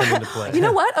does that come into play? You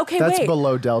know what? Okay, that's wait. That's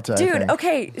below delta, dude,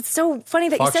 okay, it's so funny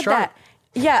that you said that.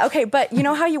 Yeah, okay, but you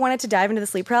know how you wanted to dive into the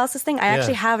sleep paralysis thing? I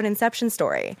actually have an Inception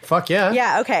story. Fuck yeah.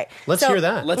 Yeah, okay. Let's hear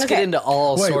that. Let's get into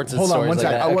all sorts of stories. Hold on, one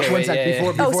sec. One sec.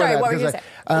 Before sorry, that, what were you saying?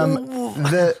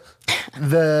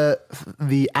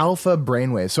 The alpha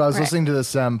brainwave. So I was listening to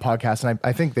this podcast, and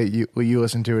I think that you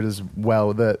listened to it as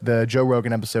well. The Joe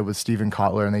Rogan episode with Steven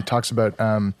Kotler, and he talks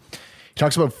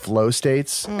about flow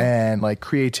states and like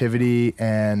creativity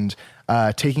and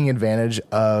taking advantage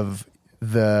of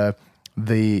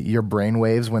your brain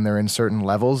waves when they're in certain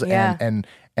levels, and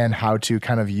how to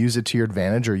kind of use it to your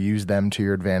advantage or use them to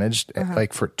your advantage,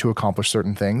 like to accomplish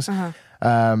certain things.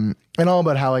 And all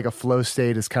about how like a flow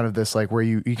state is kind of this like where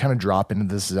you kind of drop into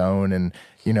this zone, and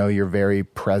you know, you're very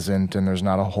present and there's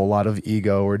not a whole lot of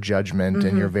ego or judgment,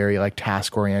 and you're very like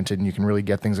task oriented and you can really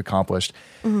get things accomplished.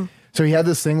 So he had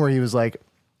this thing where he was like,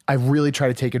 I really try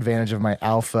to take advantage of my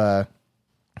alpha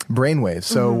brainwaves.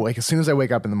 So like as soon as I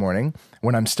wake up in the morning,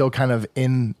 when I'm still kind of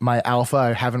in my alpha,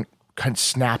 I haven't kind of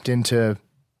snapped into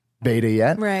beta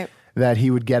yet. Right. that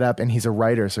he would get up, and he's a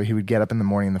writer, so he would get up in the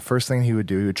morning, and the first thing he would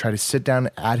do, he would try to sit down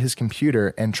at his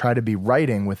computer and try to be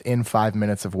writing within 5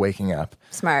 minutes of waking up.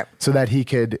 Smart. So that he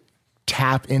could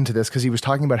tap into this, because he was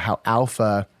talking about how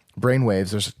alpha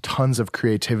brainwaves, there's tons of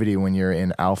creativity when you're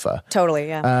in alpha. Totally,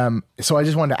 yeah. So I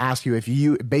just wanted to ask you, if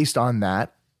you, based on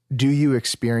that, do you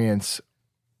experience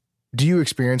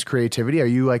creativity? Are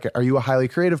you a highly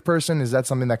creative person? Is that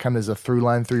something that comes as a through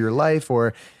line through your life,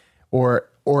 or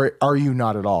are you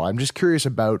not at all? I'm just curious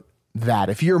about that.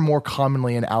 If you're more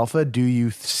commonly in alpha, do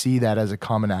you see that as a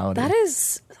commonality? That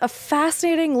is a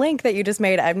fascinating link that you just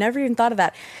made. I've never even thought of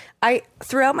that.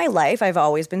 Throughout my life, I've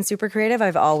always been super creative.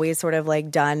 I've always sort of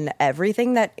like done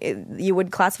everything that you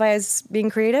would classify as being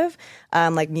creative,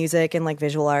 like music and like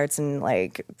visual arts and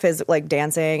like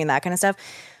dancing and that kind of stuff.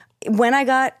 When I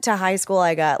got to high school,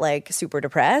 I got like super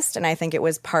depressed, and I think it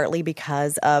was partly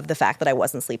because of the fact that I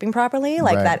wasn't sleeping properly.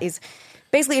 Like that is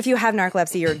basically, if you have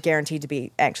narcolepsy, you're guaranteed to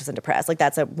be anxious and depressed. Like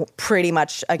that's pretty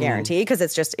much a guarantee, because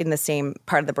it's just in the same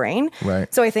part of the brain.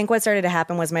 Right. So I think what started to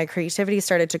happen was my creativity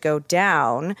started to go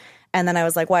down, and then I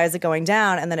was like, why is it going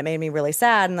down? And then it made me really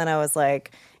sad, and then I was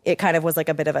like, it kind of was like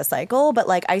a bit of a cycle. But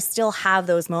like I still have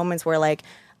those moments where like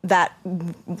that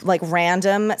like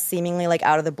random, seemingly like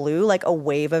out of the blue, like a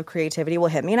wave of creativity will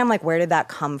hit me, and I'm like, where did that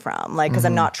come from? Like, because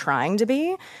I'm not trying to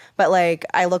be, but like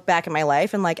I look back at my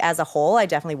life, and like as a whole, I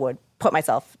definitely would put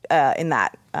myself in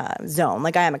that zone.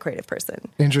 Like I am a creative person.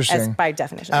 Interesting. By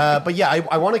definition. But yeah,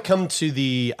 I want to come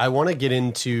to I want to get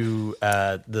into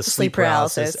the sleep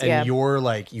paralysis and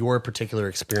your particular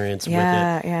experience with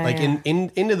it. Like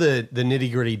into the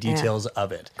nitty gritty details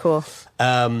of it. Cool.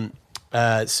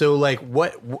 So like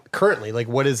what currently, like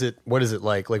what is it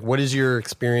like? Like what is your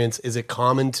experience? Is it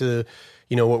common to,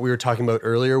 what we were talking about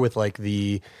earlier with like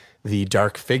the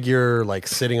dark figure like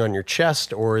sitting on your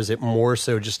chest, or is it more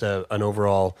so just an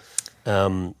overall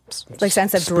like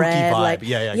sense of dread, vibe? like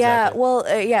Exactly. Well,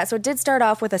 so it did start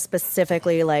off with a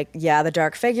specifically like the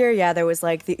dark figure. There was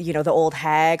like the old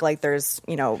hag. Like there's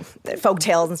folk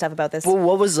tales and stuff about this. Well,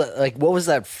 what was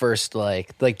that first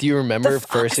like? Like, do you remember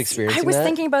first experiencing? I was that?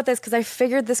 thinking about this because I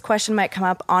figured this question might come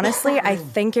up. Honestly, I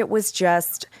think it was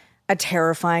just a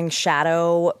terrifying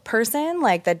shadow person,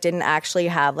 like that didn't actually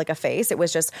have like a face. It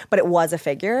was just, but it was a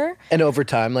figure. And over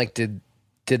time, like did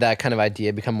that kind of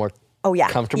idea become more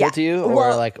comfortable to you,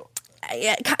 or like?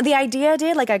 Yeah, the idea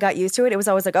did. Like I got used to it. It was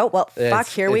always like, oh well, fuck,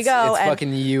 here we go. It's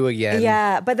fucking you again.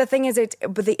 Yeah, but the thing is,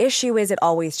 but the issue is, it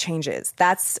always changes.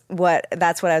 That's what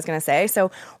I was gonna say.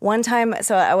 So one time,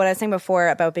 what I was saying before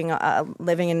about being I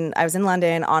was in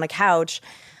London on a couch.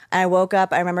 And I woke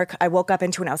up, I remember I woke up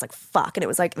into it, and I was like, fuck. And it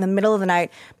was like in the middle of the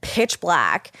night, pitch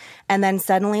black. And then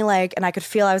suddenly and I could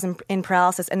feel I was in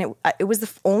paralysis. And it was the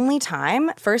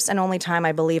first and only time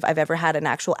I believe I've ever had an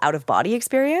actual out of body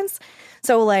experience.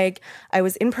 So like I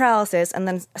was in paralysis, and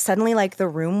then suddenly like the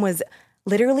room was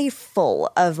literally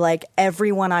full of like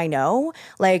everyone I know,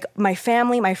 like my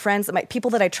family, my friends, my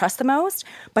people that I trust the most,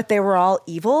 but they were all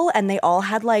evil, and they all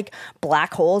had like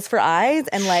black holes for eyes,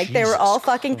 and like they were all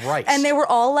fucking Christ. And they were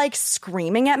all like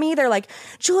screaming at me. They're like,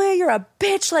 Julia, you're a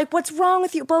bitch, like what's wrong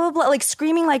with you, blah blah blah, like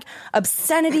screaming like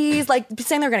obscenities, like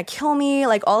saying they're gonna kill me,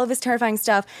 like all of this terrifying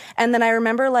stuff. And then I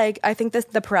remember like I think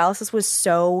the paralysis was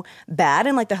so bad,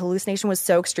 and like the hallucination was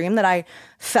so extreme that I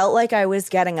felt like I was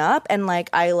getting up, and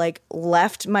like I like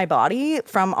left my body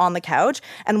from on the couch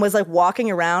and was like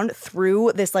walking around through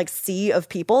this like sea of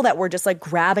people that were just like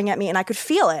grabbing at me, and I could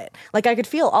feel it. Like I could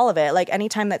feel all of it. Like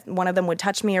anytime that one of them would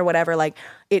touch me or whatever, like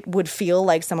it would feel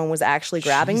like someone was actually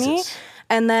grabbing me.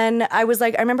 And then I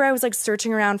remember I was like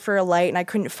searching around for a light, and I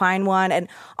couldn't find one. And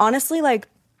honestly, like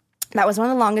that was one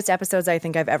of the longest episodes I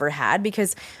think I've ever had,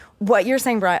 because what you're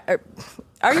saying, Brian,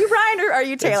 are you Brian or are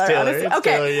you Taylor? It's Taylor. Honestly? It's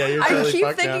okay. Taylor. Yeah, you're totally I keep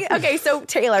fucked thinking. now. Okay, so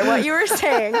Taylor, what you were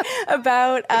saying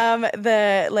about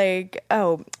the like,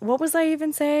 what was I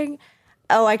even saying?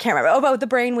 Oh, I can't remember. Oh, about the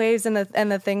brain waves and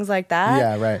the things like that.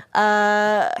 Yeah, right.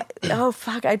 Oh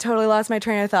fuck, I totally lost my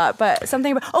train of thought. But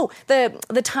something about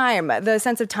the time, the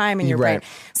sense of time in your brain.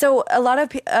 So a lot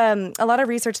of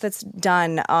research that's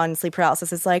done on sleep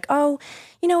paralysis is like,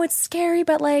 it's scary,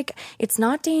 but like it's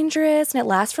not dangerous, and it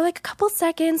lasts for like a couple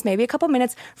seconds, maybe a couple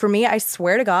minutes. For me, I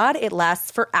swear to God, it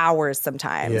lasts for hours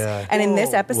sometimes. Yeah. And in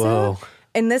this episode.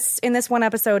 In this one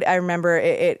episode, I remember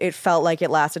it felt like it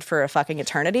lasted for a fucking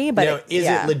eternity. But is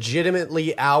it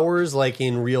legitimately hours, like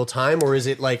in real time, or is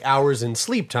it like hours in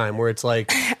sleep time, where it's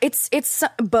like it's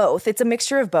both. It's a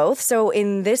mixture of both. So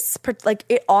in this, like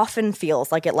it often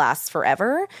feels like it lasts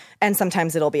forever, and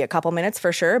sometimes it'll be a couple minutes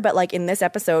for sure. But like in this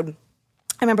episode,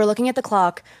 I remember looking at the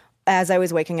clock as I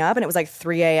was waking up, and it was like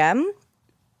 3 a.m.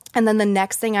 And then the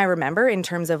next thing I remember in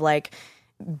terms of like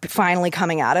finally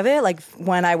coming out of it, like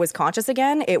when I was conscious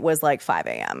again, it was like 5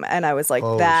 a.m. and I was like,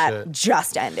 that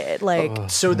just ended. Like,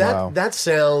 so that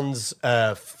sounds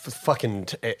fucking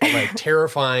like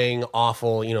terrifying,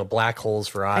 awful. You know, black holes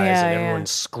for eyes, and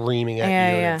everyone's screaming at you.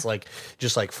 And it's like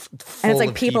just like full and it's like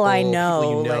of people I know.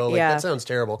 people you know. Like, that sounds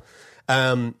terrible.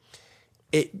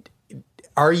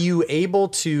 Are you able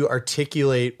to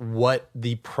articulate what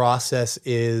the process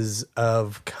is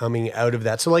of coming out of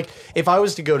that? So, like, if I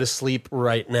was to go to sleep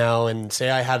right now and say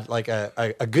I had like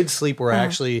a good sleep where I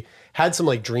actually had some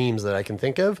like dreams that I can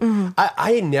think of,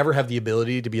 I never have the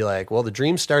ability to be like, well, the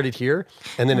dream started here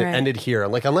and then it ended here.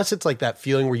 Like, unless it's like that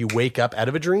feeling where you wake up out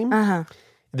of a dream,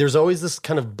 there's always this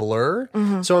kind of blur.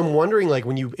 So I'm wondering, like,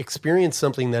 when you experience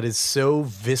something that is so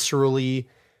viscerally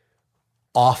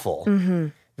awful,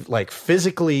 like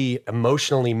physically,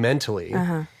 emotionally, mentally,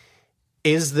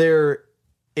 is there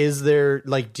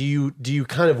like, do you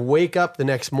kind of wake up the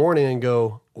next morning and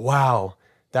go, wow,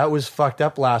 that was fucked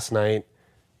up last night?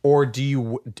 Or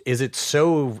is it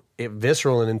so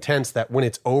visceral and intense that when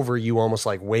it's over, you almost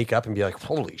like wake up and be like,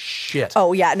 holy shit.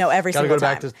 Oh yeah, no, every single time.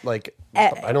 Gotta go back to like,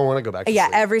 I don't want to go back to sleep.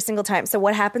 Every single time. So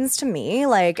what happens to me,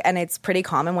 like, and it's pretty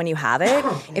common when you have it,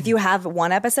 if you have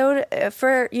one episode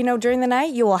for, during the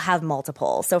night, you will have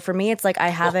multiple. So for me, it's like I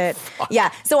have it.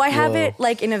 Yeah. So I have it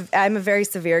like I'm a very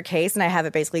severe case and I have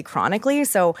it basically chronically.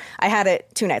 So I had it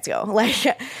 2 nights ago.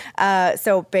 Like,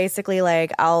 so basically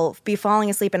like I'll be falling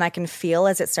asleep and I can feel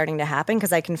as it's starting to happen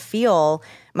because I can feel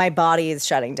my body is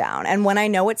shutting down. And when I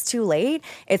know it's too late,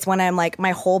 it's when I'm like,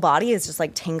 my whole body is just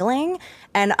like tingling.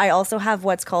 And I also have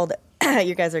what's called,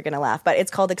 you guys are going to laugh, but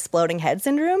it's called exploding head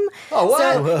syndrome. Oh, what?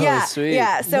 So, Whoa, sweet.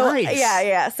 Yeah. So,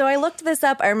 Nice. So I looked this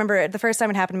up. I remember the first time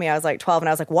it happened to me, I was like 12 and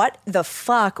I was like, what the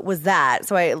fuck was that?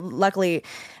 So I luckily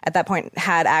at that point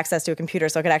had access to a computer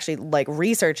so I could actually like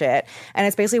research it. And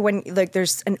it's basically when like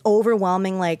there's an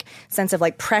overwhelming like sense of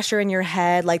like pressure in your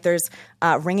head, like there's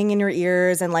ringing in your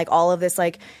ears and like all of this,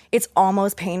 like it's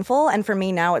almost painful. And for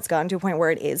me now it's gotten to a point where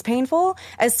it is painful.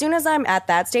 As soon as I'm at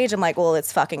that stage, I'm like, well,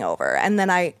 it's fucking over. And then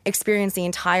I experience the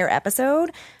entire episode,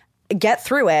 get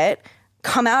through it,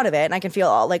 come out of it, and I can feel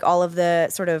all of the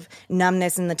sort of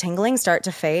numbness and the tingling start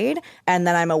to fade, and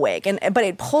then I'm awake. But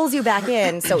it pulls you back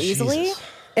in so easily. Jesus.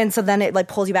 And so then it like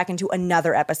pulls you back into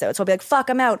another episode. So I'll be like, fuck,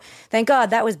 I'm out. Thank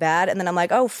God that was bad. And then I'm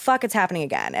like, oh, fuck, it's happening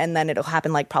again. And then it'll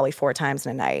happen like probably 4 times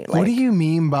in a night. Like, what do you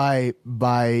mean by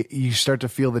you start to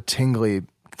feel the tingling?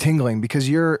 Because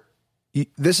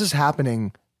this is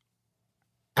happening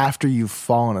after you've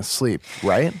fallen asleep,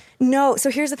 right? No.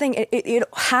 So here's the thing. It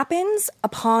happens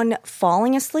upon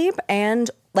falling asleep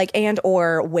and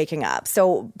or waking up.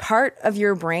 So part of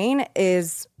your brain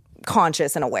is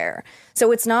conscious and aware.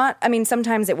 So it's not, I mean,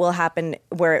 sometimes it will happen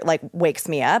where it like wakes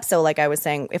me up. So like I was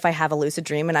saying, if I have a lucid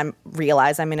dream and I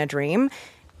realize I'm in a dream,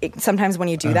 sometimes when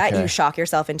you do that, you shock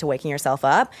yourself into waking yourself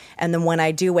up. And then when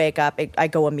I do wake up, I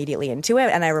go immediately into it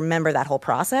and I remember that whole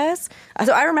process.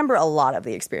 So I remember a lot of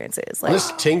the experiences. Like,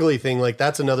 this tingly thing, like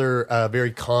that's another very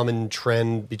common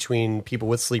trend between people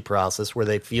with sleep paralysis where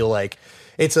they feel like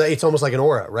it's almost like an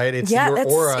aura, right? It's your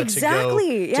aura to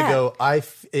go.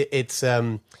 I've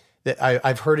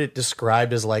heard it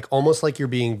described as like almost like you're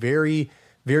being very,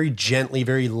 very gently,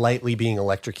 very lightly being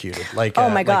electrocuted. Like, oh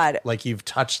my God. Like you've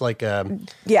touched like a,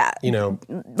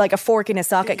 like a fork in a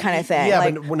socket kind of thing. Yeah,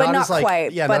 like, but not as like,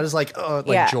 quite. Yeah, not as like,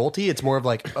 jolty. It's more of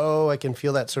like, I can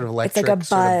feel that sort of electric it's like a buzz.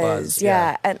 Sort of buzz.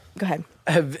 Yeah. And go ahead.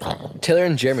 Taylor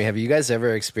and Jeremy, have you guys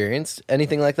ever experienced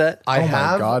anything like that? I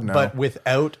have, my God, no. but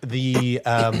without the,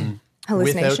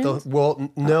 hallucinations?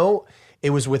 No,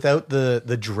 it was without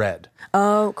the dread.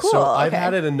 Oh, cool. So I've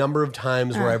had it a number of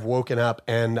times where I've woken up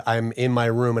and I'm in my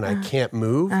room and I can't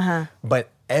move, but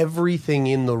everything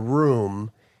in the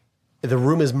room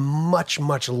is much,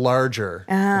 much larger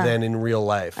than in real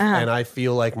life. And I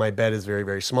feel like my bed is very,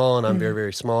 very small and I'm very,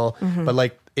 very small. But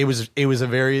like it was a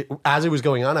very, as it was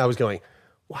going on, I was going,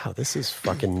 wow, this is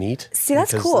fucking neat. See,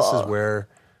 that's because cool. This is where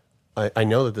I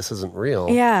know that this isn't real.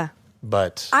 Yeah.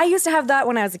 But I used to have that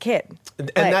when I was a kid.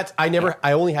 And that's, I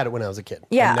only had it when I was a kid.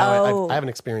 Yeah. And now I haven't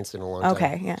experienced it in a long time.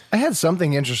 Okay. Yeah. I had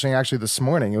something interesting actually this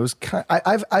morning. It was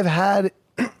I've had.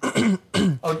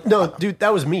 Oh no, dude,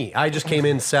 that was me. I just came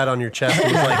in, sat on your chest,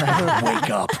 and was like, "Wake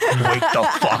up, wake the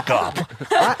fuck up."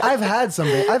 I've had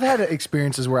something. I've had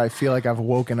experiences where I feel like I've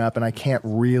woken up and I can't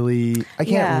really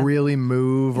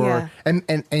move,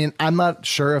 and I'm not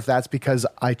sure if that's because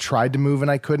I tried to move and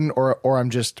I couldn't, or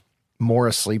I'm just more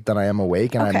asleep than I am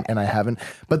awake, and I haven't.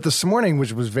 But this morning,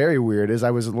 which was very weird, is I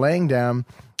was laying down,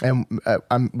 and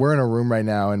we're in a room right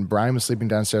now, and Brian was sleeping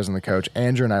downstairs on the couch.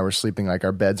 Andrew and I were sleeping like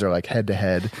our beds are like head to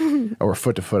head, or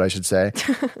foot to foot, I should say.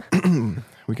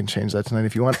 We can change that tonight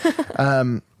if you want.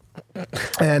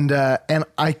 And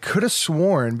I could have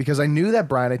sworn, because I knew that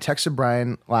Brian, I texted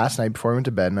Brian last night before I went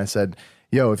to bed, and I said,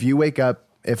 yo, if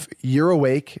you're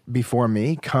awake before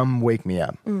me, come wake me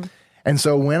up. And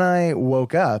so when I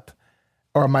woke up,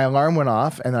 or my alarm went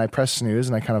off, and then I pressed snooze,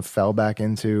 and I kind of fell back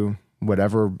into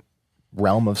whatever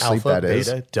realm of sleep Alpha, that is.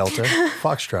 Beta, Delta,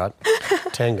 Foxtrot,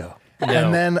 Tango.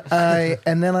 And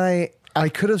then I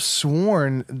could have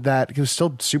sworn that it was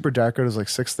still super dark. It was like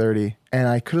 6:30, and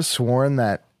I could have sworn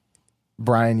that,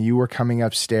 Brian, you were coming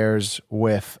upstairs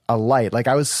with a light. Like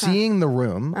I was seeing the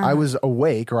room. I was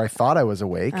awake, or I thought I was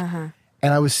awake.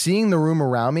 And I was seeing the room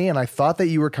around me, and I thought that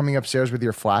you were coming upstairs with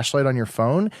your flashlight on your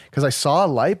phone, because I saw a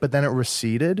light, but then it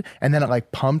receded, and then it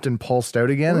like pumped and pulsed out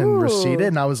again and receded.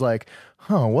 And I was like,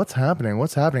 huh, what's happening?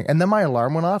 What's happening? And then my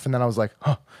alarm went off, and then I was like,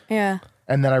 huh. Yeah.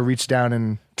 And then I reached down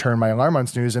and turned my alarm on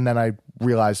snooze, and then I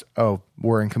realized, oh,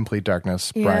 we're in complete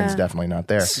darkness. Yeah. Brian's definitely not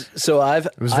there. So it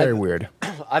was very weird.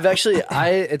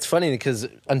 It's funny because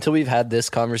until we've had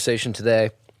this conversation today,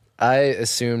 I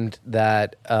assumed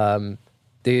that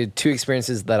the two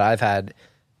experiences that I've had,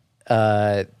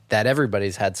 that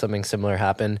everybody's had something similar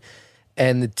happen.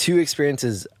 And the two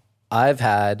experiences I've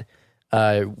had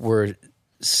were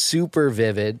super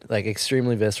vivid, like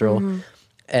extremely visceral.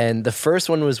 And the first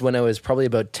one was when I was probably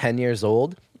about 10 years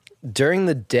old. During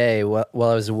the day, while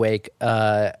I was awake,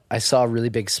 I saw a really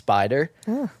big spider,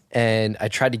 and I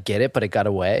tried to get it, but it got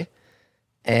away.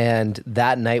 And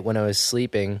that night when I was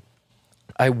sleeping,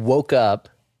 I woke up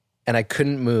and I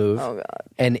couldn't move. Oh, God.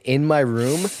 And in my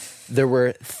room, there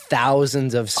were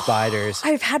thousands of spiders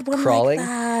I've had one crawling. like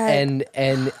that.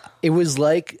 And it was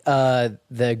like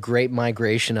the Great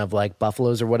Migration of like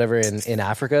buffaloes or whatever in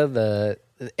Africa.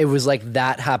 It was like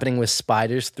that happening with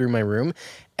spiders through my room.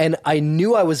 And I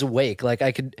knew I was awake. Like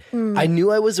I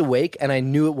knew I was awake, and I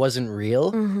knew it wasn't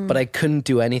real, but I couldn't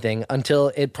do anything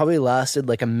until it probably lasted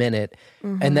like a minute.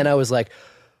 And then I was like,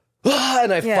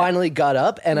 and I finally got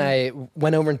up, and I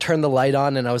went over and turned the light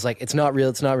on, and I was like, it's not real,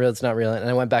 it's not real, it's not real. And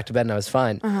I went back to bed and I was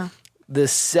fine. The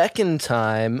second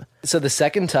time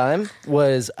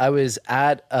was I was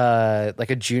at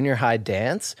like a junior high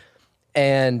dance,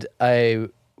 and I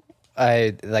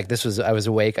was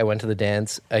awake. I went to the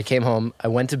dance. I came home. I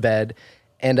went to bed,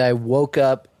 and I woke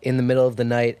up in the middle of the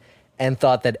night and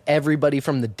thought that everybody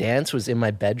from the dance was in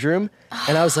my bedroom.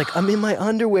 And I was like, I'm in my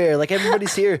underwear. Like,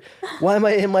 everybody's here. Why am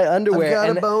I in my underwear?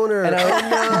 I've got a boner. And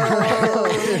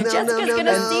Jessica's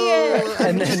gonna see it.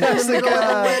 And then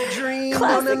wet dream.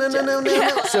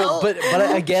 No. So, but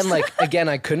again,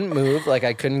 I couldn't move. Like,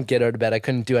 I couldn't get out of bed. I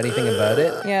couldn't do anything about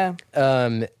it. Yeah.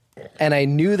 And I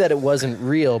knew that it wasn't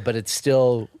real, but it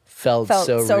still felt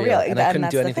so real. And I couldn't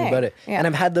do anything about it. Yeah. And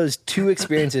I've had those two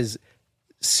experiences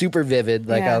super vivid.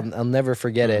 Like I'll never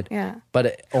forget it. Yeah.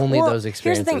 But only those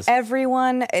experiences. Here's the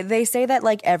thing, they say that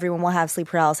like everyone will have sleep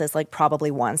paralysis like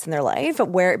probably once in their life. But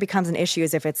where it becomes an issue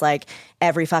is if it's like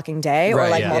every fucking day or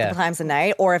like multiple times a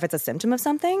night, or if it's a symptom of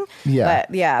something. Yeah.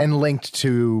 But, yeah. And linked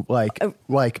to like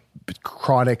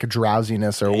chronic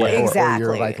drowsiness or what, exactly. or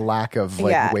your like lack of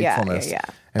like wakefulness.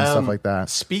 And stuff like that.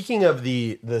 Speaking of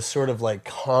the sort of like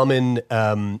common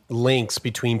links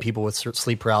between people with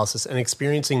sleep paralysis and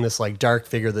experiencing this like dark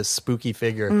figure, this spooky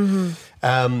figure, am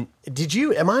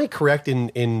I correct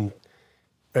in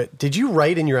did you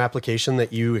write in your application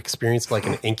that you experienced like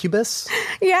an incubus?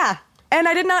 Yeah. And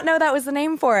I did not know that was the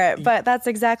name for it, but that's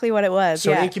exactly what it was.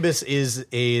 So an incubus is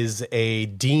a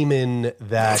demon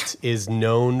that is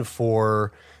known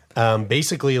for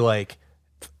basically like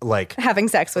having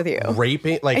sex with you,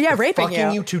 raping, raping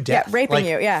fucking you to death, raping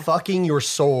you, fucking your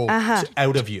soul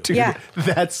out of you. Dude,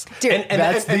 that's the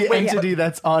entity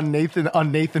that's on Nathan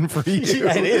for You.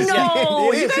 Yeah, it is.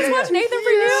 No, you guys watch Nathan for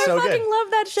You? So I fucking good.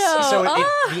 love that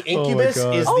show. The incubus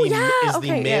is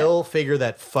the male figure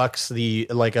that fucks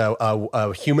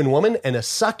a human woman, and a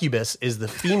succubus is the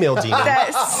female demon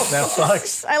that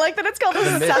fucks. I like that it's called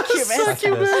a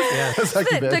succubus.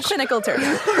 The clinical term.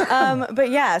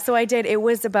 But yeah, so I did. It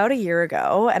was about a year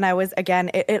ago, and I was, again,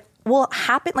 it will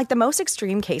happen, like the most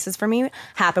extreme cases for me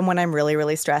happen when I'm really,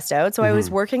 really stressed out. So I was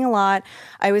working a lot.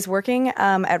 I was working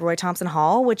at Roy Thompson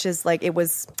Hall, which is like,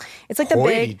 it's like the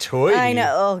big, I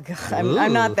know, oh God,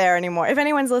 I'm not there anymore. If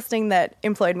anyone's listening that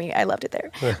employed me, I loved it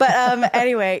there. But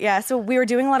anyway, yeah, so we were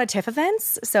doing a lot of TIFF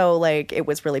events. So like, it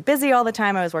was really busy all the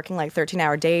time. I was working like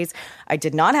 13-hour days. I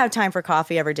did not have time for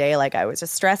coffee every day. Like, I was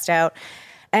just stressed out.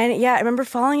 And yeah, I remember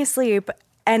falling asleep.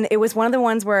 And it was one of the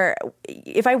ones where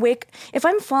if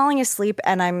I'm falling asleep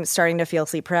and I'm starting to feel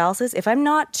sleep paralysis, if I'm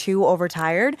not too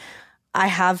overtired, I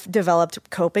have developed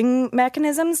coping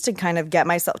mechanisms to kind of get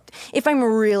myself, if I'm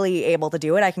really able to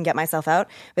do it, I can get myself out.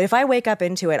 But if I wake up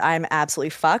into it, I'm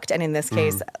absolutely fucked. And in this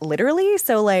case, literally.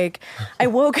 So like I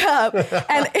woke up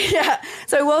and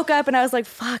so I woke up and I was like,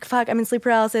 fuck, I'm in sleep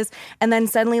paralysis. And then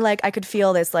suddenly like I could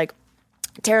feel this like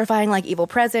terrifying like evil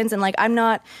presence, and like I'm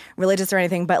not religious or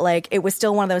anything, but like it was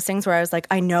still one of those things where I was like,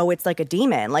 I know it's like a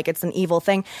demon, like it's an evil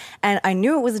thing, and I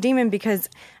knew it was a demon because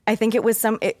I think it was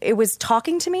it was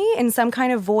talking to me in some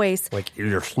kind of voice, like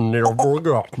yeah,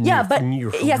 but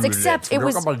yes, except it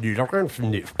was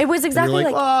exactly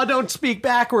like oh, don't speak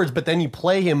backwards, but then you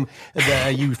play him,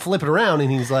 you flip it around,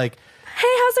 and he's like, hey,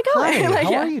 how's it going? Hi, like,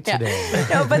 how are you today? Yeah.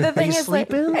 No, but the thing are you is,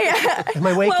 sleeping? Like, am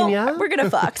I waking you up? We're gonna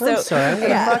fuck. So I'm sorry, I'm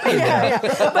gonna fuck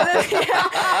you. But it's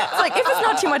like if it's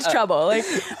not too much trouble. Like,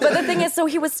 but the thing is, so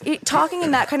he was talking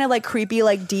in that kind of like creepy,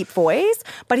 like deep voice,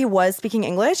 but he was speaking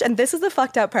English, and this is the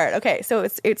fucked up part. Okay, so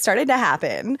it started to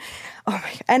happen. Oh my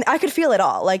God. And I could feel it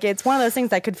all. Like it's one of those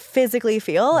things I could physically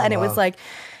feel, and it was like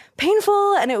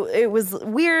painful, and it was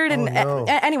weird, and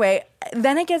anyway,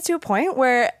 then it gets to a point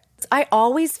where I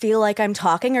always feel like I'm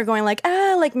talking or going like,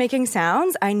 like making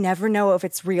sounds. I never know if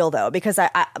it's real though, because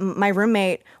my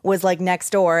roommate was like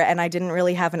next door and I didn't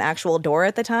really have an actual door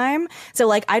at the time. So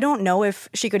like, I don't know if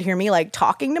she could hear me like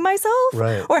talking to myself.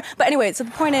 Right. But anyway, so the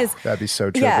point is. That'd be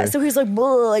so trippy. Yeah. So he's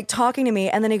like talking to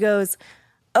me, and then he goes,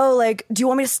 oh, like, do you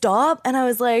want me to stop? And I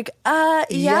was like,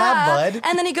 yeah, bud.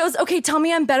 And then he goes, okay, tell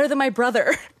me I'm better than my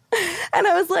brother. And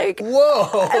I was like,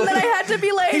 whoa. And then I had to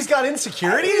be like, he's got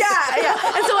insecurities? Yeah.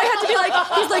 And so I had to be like,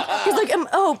 he's like,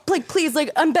 oh, like, please, like,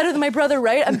 I'm better than my brother,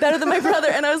 right? I'm better than my brother.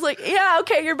 And I was like, yeah,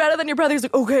 okay, you're better than your brother. He's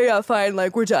like, okay, yeah, fine,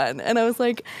 like, we're done. And I was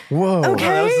like, whoa. Okay.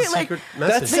 That was the like, secret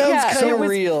message. That sounds so kind of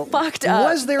real. Fucked up.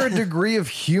 Was there a degree of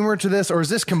humor to this, or is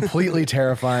this completely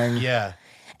terrifying? Yeah.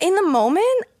 In the moment,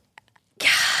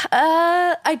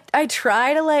 I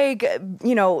try to like,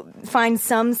 find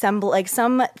some like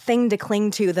something to cling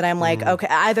to that I'm like, okay,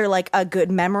 either like a good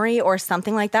memory or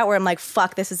something like that where I'm like,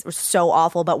 fuck, this is so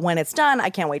awful, but when it's done, I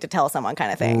can't wait to tell someone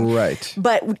kind of thing. Right.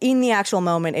 But in the actual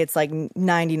moment, it's like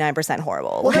 99%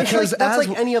 horrible. Well, that's like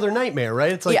any other nightmare,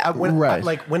 right? It's like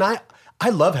when I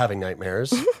love having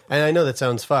nightmares, and I know that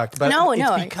sounds fucked, but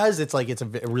it's because it's like it's a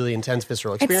really intense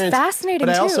visceral experience. It's fascinating,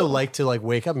 but I too. Also like to like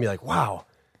wake up and be like, wow.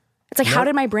 It's like, how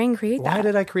did my brain create that? Why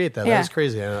did I create that? Yeah. That was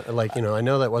crazy. I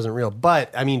know that wasn't real,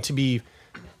 but I mean, to be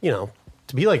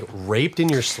like raped in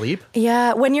your sleep.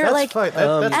 Yeah, when you're that's like,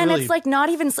 that's and really, it's like not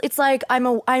even. It's like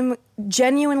I'm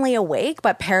genuinely awake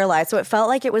but paralyzed. So it felt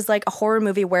like it was like a horror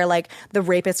movie where like the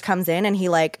rapist comes in and he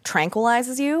like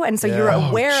tranquilizes you, and so you're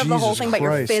aware of the whole thing, but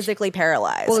you're physically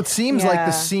paralyzed. Well, it seems like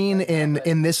the scene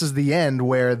in This Is the End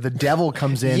where the devil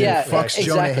comes in and fucks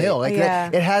Jonah Hill. Like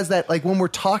it has that, like when we're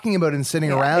talking about it and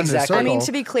sitting around in a circle. I mean,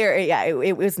 to be clear,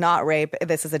 it was not rape.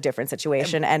 This is a different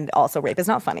situation, and also rape is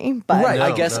not funny. But right,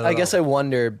 I guess I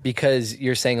wonder, because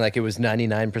you're saying like it was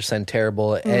 99%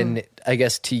 terrible, and I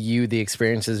guess to you the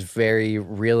experience is very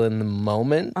real in the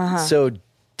moment. So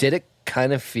did it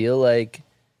kind of feel like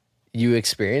you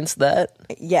experienced that?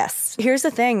 Yes. Here's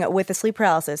the thing with the sleep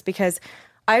paralysis, because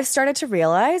I've started to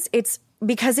realize it's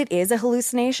because it is a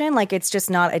hallucination, like it's just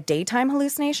not a daytime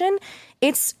hallucination.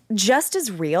 It's just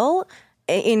as real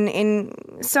in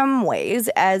some ways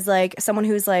as like someone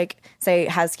who's like, say,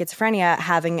 has schizophrenia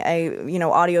having a,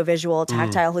 audio visual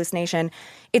tactile hallucination.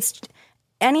 It's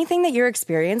anything that you're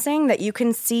experiencing that you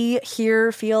can see,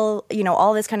 hear, feel,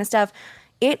 all this kind of stuff.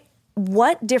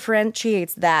 What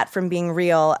differentiates that from being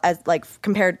real as like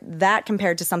compared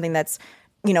to something that's,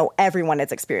 everyone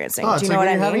is experiencing. Oh, Do you know like what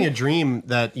I you're mean? having a dream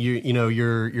that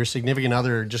your significant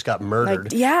other just got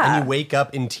murdered. Like, yeah. And you wake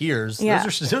up in tears. Yeah.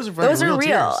 Those are real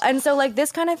tears. And so like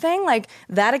this kind of thing, like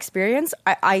that experience,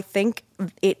 I think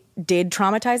it did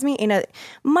traumatize me in a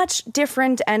much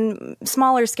different and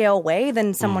smaller scale way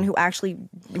than someone who actually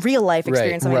real life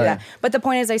experienced something like that. But the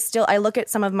point is I look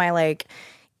at some of my like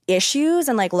issues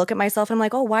and like look at myself and I'm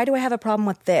like, oh, why do I have a problem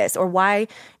with this? Or why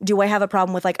do I have a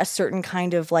problem with like a certain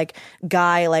kind of like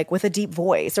guy like with a deep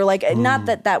voice? Or like not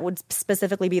that would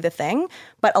specifically be the thing,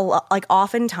 but like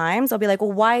oftentimes I'll be like,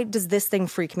 well, why does this thing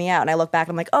freak me out? And I look back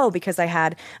and I'm like, oh, because I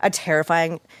had a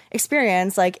terrifying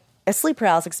experience, like a sleep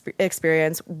paralysis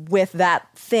experience with that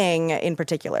thing in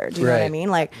particular. Do you know what I mean?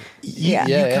 Like, you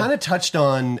kind of touched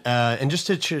on, and just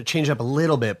to change up a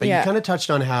little bit, but you kind of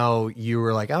touched on how you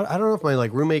were like, I don't know if my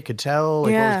like roommate could tell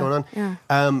like what was going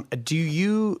on.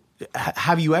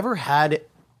 Have you ever had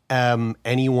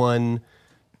anyone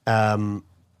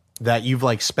that you've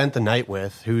like spent the night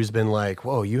with who's been like,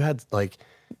 whoa, you had like,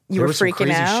 you were was some freaking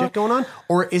crazy out. shit going on?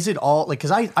 Or is it all like,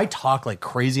 because I talk like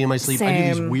crazy in my sleep. I do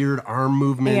these Same. weird arm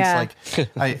movements. Yeah.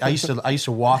 Like I used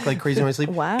to walk like crazy in my sleep.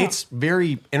 Wow. It's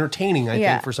very entertaining, I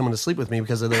Yeah. think, for someone to sleep with me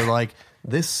because they're like,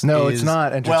 this No, is, it's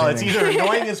not Well, it's entertaining. either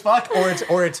annoying as fuck or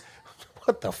it's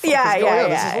what the fuck Yeah, is going yeah, on?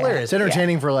 This yeah, is yeah. hilarious. It's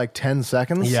entertaining for like 10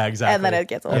 seconds. Yeah, exactly. And then it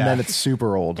gets old. And then it's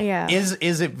super old. Yeah.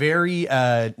 Is it very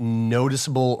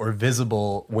noticeable or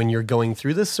visible when you're going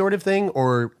through this sort of thing,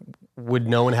 or would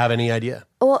no one have any idea?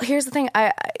 Well, here's the thing.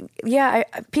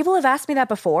 People have asked me that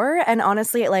before, and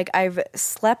honestly, like I've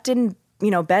slept in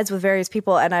beds with various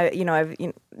people, and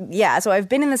so I've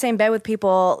been in the same bed with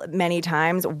people many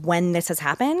times when this has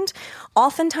happened.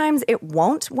 Oftentimes, it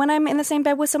won't when I'm in the same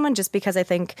bed with someone, just because I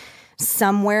think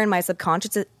somewhere in my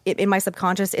subconscious,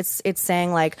 it's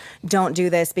saying like, don't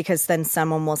do this because then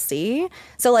someone will see.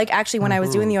 So like, actually, when I was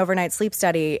doing the overnight sleep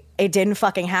study, it didn't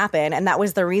fucking happen, and that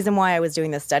was the reason why I was doing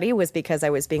this study, was because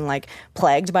I was being like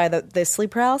plagued by this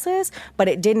sleep paralysis. But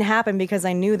it didn't happen because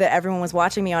I knew that everyone was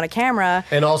watching me on a camera,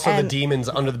 And also the demons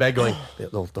under the bed going,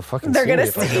 they'll fucking They're see gonna me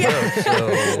if I see. come out,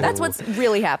 so- That's what's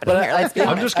really happening here. Let's be I'm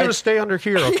honest. just going to stay under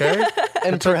here, okay?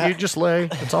 And You just lay.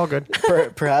 It's all good.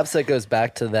 Perhaps that goes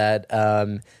back to that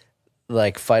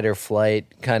like fight or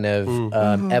flight kind of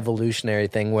evolutionary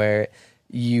thing where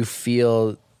you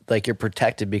feel like you're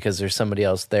protected because there's somebody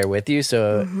else there with you,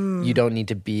 so you don't need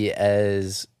to be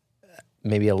as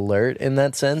maybe alert in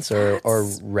that sense, or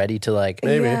ready to like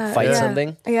fight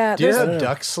something. Yeah. Do you know how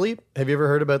ducks sleep? Have you ever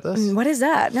heard about this? What is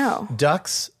that? No.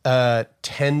 Ducks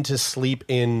tend to sleep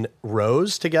in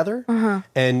rows together,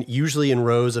 and usually in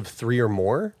rows of 3 or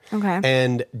more. Okay.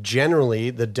 And generally,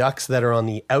 the ducks that are on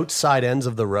the outside ends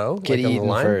of the row Get like on the eaten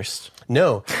line- first.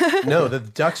 No, the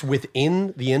ducks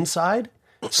within the inside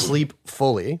sleep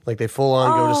fully, like they full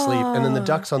on go to sleep, and then the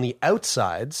ducks on the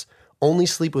outsides only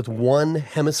sleep with one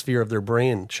hemisphere of their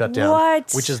brain shut down,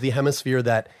 What? which is the hemisphere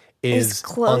that is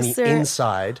on the closer.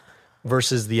 inside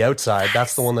versus the outside.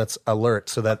 That's the one that's alert,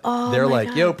 so that they're my like,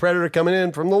 God. yo, predator coming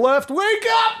in from the left, wake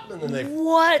up! And then they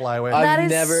fly away. That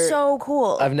is never- so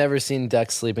cool. I've never seen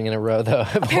ducks sleeping in a row though.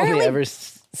 I've Apparently- only ever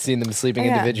seen them sleeping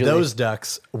Yeah. individually. Those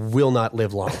ducks will not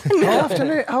live long.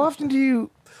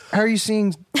 How are you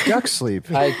seeing ducks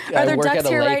sleep? I Are there work ducks at a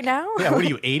here lake. right now? Yeah, what are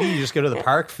you, 80? You just go to the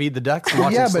park, feed the ducks, and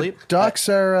watch yeah, them but sleep? ducks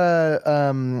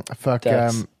are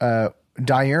Ducks.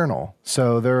 diurnal,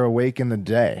 so they're awake in the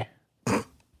day.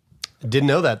 Didn't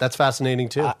know that. That's fascinating,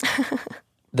 too.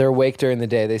 They're awake during the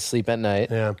day. They sleep at night.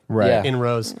 Yeah. Right. Yeah. In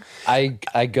rows. I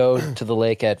go to the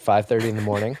lake at 5:30 in the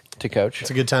morning to coach, It's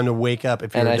a good time to wake up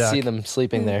if you're and a I duck. see them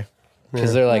sleeping there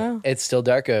because they're like, it's still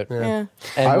dark out. Yeah.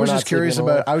 And I we're was not just curious sleeping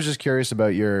alone. about. I was just curious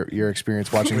about your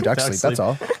experience watching ducks Duck sleep. That's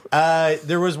all.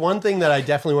 There was one thing that I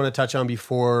definitely want to touch on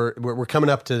before we're coming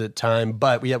up to the time,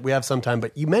 but we have some time.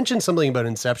 But you mentioned something about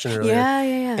Inception earlier. Yeah.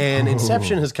 And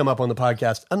Inception has come up on the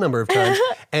podcast a number of times,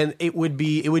 and it would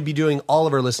be doing all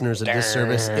of our listeners a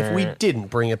disservice if we didn't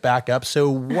bring it back up. So,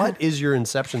 what is your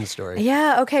Inception story?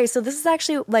 Yeah. Okay. So this is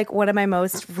actually like one of my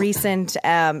most recent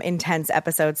intense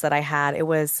episodes that I had. It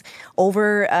was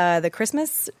over the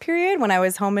Christmas period when I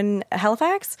was home in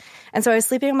Halifax, and so I was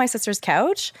sleeping on my sister's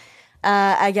couch.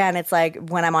 Again, it's like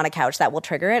when I'm on a couch that will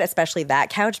trigger it, especially that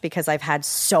couch, because I've had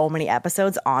so many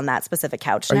episodes on that specific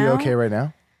couch Are now. you okay right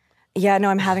now? Yeah, no,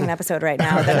 I'm having an episode right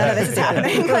now that none of this is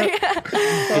happening. Like,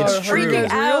 It's true. freaking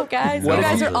out, guys. What You if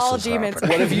guys you- are all demons.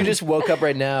 What if you just woke up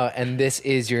right now and this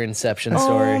is your Inception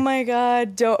story? Oh my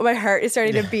God. My heart is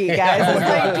starting to beat, guys. It's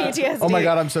like PTSD. Oh my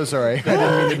god, I'm so sorry. I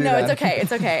didn't mean to do No, that. it's okay.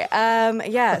 It's okay.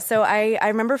 Yeah, so I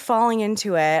remember falling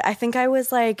into it. I think I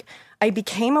was like, I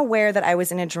became aware that I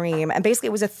was in a dream, and basically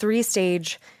it was a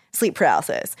 3-stage sleep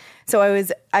paralysis. So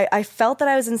I felt that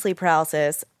I was in sleep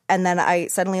paralysis, and then I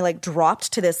suddenly like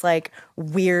dropped to this like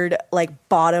weird like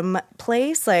bottom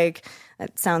place. Like,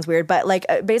 it sounds weird, but like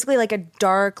basically like a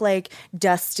dark, like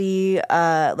dusty,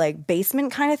 like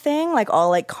basement kind of thing, like all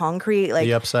like concrete, like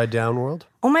The upside down world?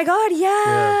 oh my God,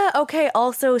 yeah. Okay,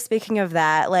 also speaking of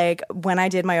that, like when I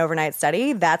did my overnight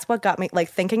study, that's what got me,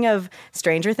 like thinking of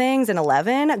Stranger Things and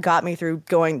 11 got me through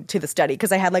going to the study,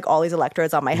 because I had like all these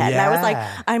electrodes on my head. And I was like,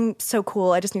 I'm so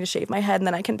cool. I just need to shave my head and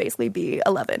then I can basically be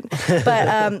 11.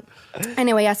 But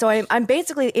anyway, yeah, so I'm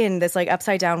basically in this like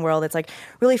upside down world. It's like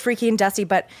really freaky and dusty.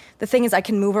 But the thing is I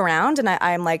can move around, and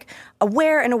I'm like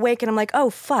aware and awake, and I'm like, oh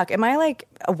fuck, am I like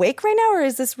awake right now, or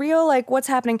is this real? Like what's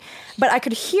happening? But I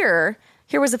could hear.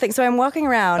 Here was the thing. So I'm walking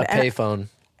around. A payphone.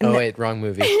 Oh, wait, wrong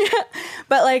movie.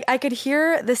 But like I could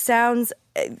hear the sounds,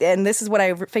 and this is what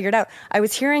I figured out. I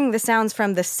was hearing the sounds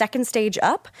from the second stage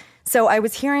up. So I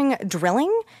was hearing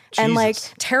drilling and like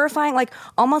terrifying, like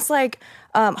almost like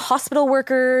hospital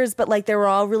workers, but like they were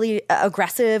all really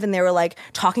aggressive and they were like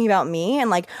talking about me and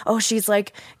like, oh, she's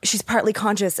partly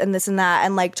conscious and this and that,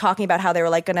 and like talking about how they were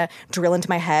like gonna drill into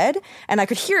my head, and I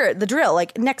could hear the drill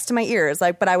like next to my ears,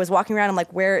 like, but I was walking around and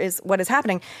like, what is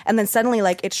happening? And then suddenly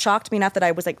like it shocked me enough that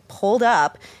I was like pulled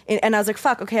up and I was like,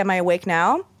 fuck, okay, am I awake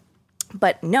now?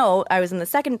 But no, I was in the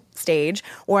second stage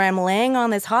where I'm laying on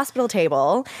this hospital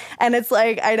table and it's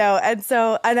like, I know.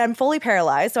 And I'm fully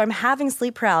paralyzed. So I'm having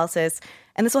sleep paralysis.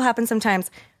 And this will happen sometimes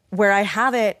where I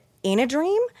have it in a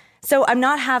dream. So I'm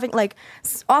not having, like,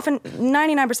 often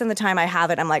 99% of the time I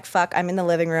have it. I'm like, fuck, I'm in the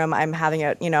living room. I'm having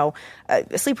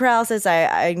sleep paralysis.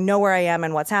 I know where I am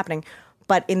and what's happening.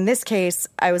 But in this case,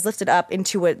 I was lifted up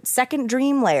into a second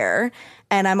dream layer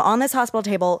and I'm on this hospital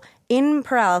table in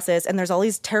paralysis, and there's all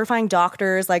these terrifying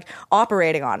doctors like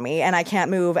operating on me and I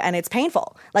can't move and it's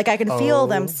painful. Like I can feel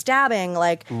them stabbing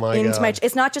like into my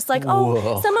it's not just like,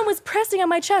 someone was pressing on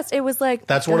my chest. It was like,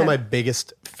 that's one of my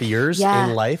biggest fears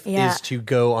in life is to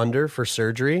go under for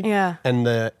surgery and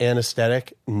the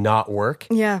anesthetic not work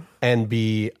and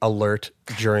be alert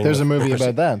during There's a movie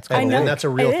about that. And that's a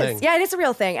real thing. Yeah, it is a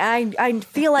real thing. I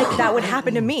feel like that would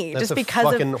happen to me that's just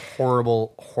because fucking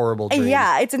horrible dream.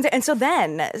 Yeah, it's and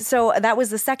so that was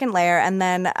the second layer, and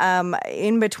then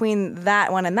in between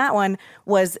that one and that one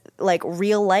was like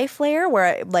real life layer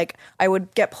where I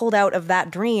would get pulled out of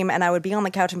that dream and I would be on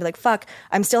the couch and be like, fuck,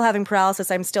 I'm still having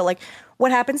paralysis. I'm still like,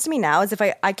 what happens to me now is if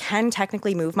I can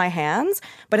technically move my hands,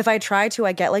 but if I try to,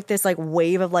 I get like this like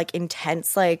wave of like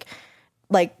intense like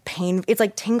pain. It's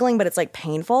like tingling, but it's like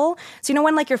painful. So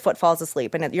when like your foot falls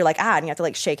asleep and you're like, and you have to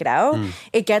like shake it out.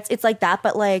 It's like that,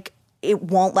 but like it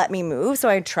won't let me move. So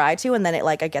I try to, and then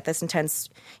I get this intense,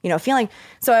 feeling.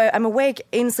 So I'm awake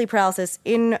in sleep paralysis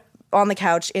on the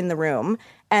couch in the room.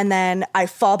 And then I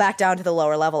fall back down to the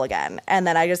lower level again. And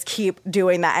then I just keep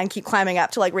doing that and keep climbing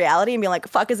up to like reality and be like,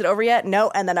 fuck, is it over yet? No.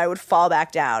 And then I would fall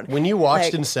back down. When you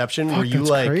watched Inception, were you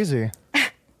like crazy?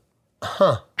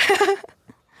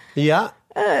 Yeah.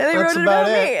 They wrote it about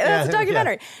me. That's a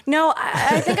documentary. No,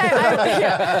 I think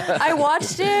I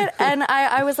watched it and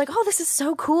I was like, oh, this is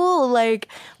so cool. Like,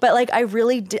 but like,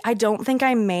 I don't think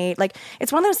I made, like,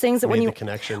 it's one of those things that when you,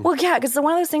 connection. Well, yeah, because it's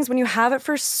one of those things when you have it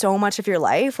for so much of your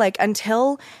life, like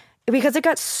because it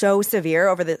got so severe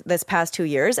over this past 2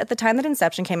 years. At the time that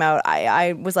Inception came out,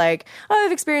 I was like, oh,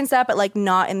 I've experienced that, but like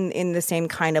not in the same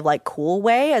kind of like cool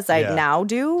way as I now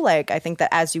do. Like I think that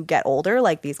as you get older,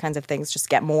 like these kinds of things just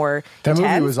get more That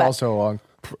intense, movie was also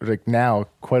now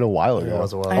quite a while ago. It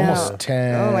was a while. Almost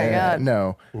 10. Oh my God.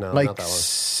 No, like not that long.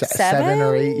 7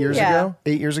 or 8 years ago.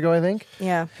 8 years ago, I think.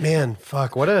 Yeah. Man,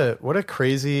 fuck! What a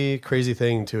crazy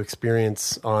thing to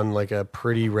experience on like a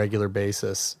pretty regular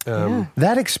basis.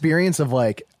 That experience of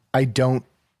like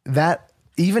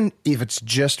even if it's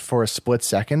just for a split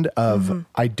second of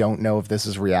I don't know if this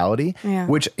is reality,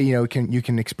 which you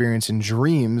can experience in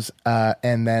dreams,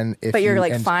 and then but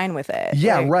you're fine with it,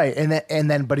 right, and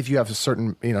then but if you have a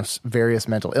certain various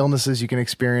mental illnesses, you can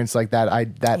experience like that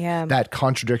that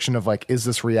contradiction of like, is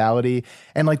this reality,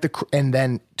 and like and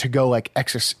then to go like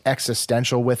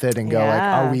existential with it and go like,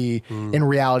 are we in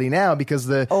reality now? Because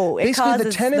basically the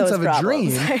tenets of a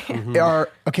dream are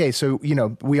okay. So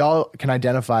we all can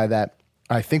identify that.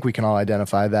 I think we can all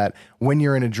identify that when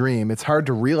you're in a dream, it's hard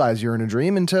to realize you're in a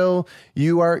dream until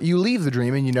you leave the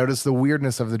dream and you notice the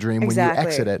weirdness of the dream when you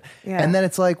exit it. Yeah. And then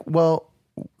it's like, well,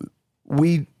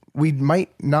 we might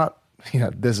not,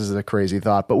 this is a crazy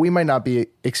thought, but we might not be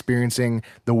experiencing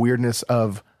the weirdness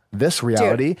of this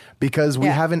reality because we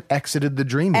haven't exited the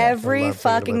dream yet. Every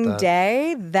fucking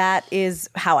day, that is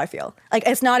how I feel. Like,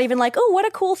 it's not even like, oh, what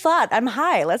a cool thought. I'm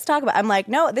high. Let's talk about it. I'm like,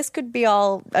 no, this could be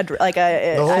all I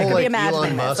could be imagining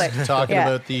Elon Musk this. talking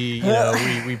about the,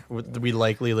 we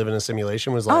likely live in a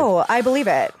simulation was like, oh, I believe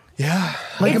it. Yeah,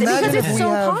 like because it's so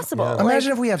possible.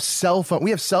 Imagine if we have cell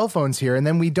phones here, and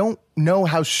then we don't know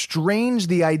how strange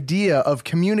the idea of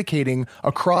communicating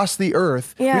across the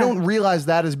earth. Yeah. We don't realize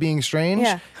that as being strange.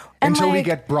 Yeah. Until we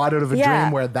get brought out of a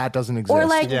dream where that doesn't exist. Or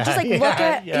just look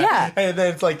at, And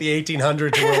then it's like the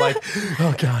 1800s and we're like,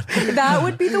 oh God. That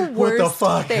would be the worst what the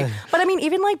fuck? thing. But I mean,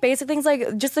 even like basic things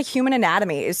like just the human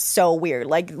anatomy is so weird.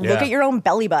 Like look at your own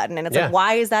belly button and it's like,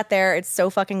 why is that there? It's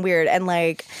so fucking weird. And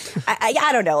like,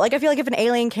 I don't know. Like I feel like if an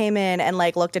alien came in and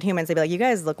like looked at humans, they'd be like, you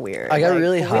guys look weird. I got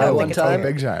really high one time.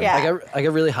 Big time. Yeah. I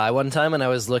got really high one time and I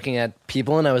was looking at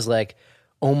people and I was like,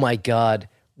 oh my God,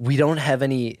 we don't have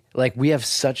any, like we have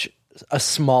such a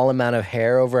small amount of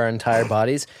hair over our entire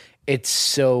bodies. It's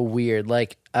so weird.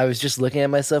 Like I was just looking at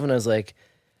myself and I was like,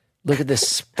 look at this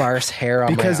sparse hair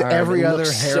on because my arm. every It other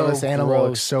looks hairless so animal gross.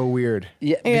 looks so weird.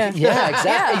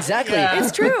 Exactly.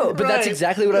 It's true. But that's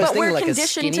exactly what I was But thinking. we're Like a conditioned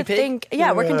skinny to pig. think.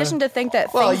 Yeah, we're conditioned to think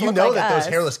that. Well, things you look know like that us.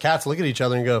 those hairless cats look at each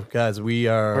other and go, "Guys,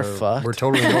 we're fucked. We're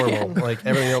totally normal. Like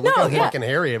everything. Look how fucking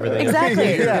hairy everything is."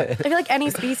 Exactly. I feel like any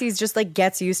species just like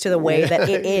gets used to the way that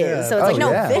it is. So it's like,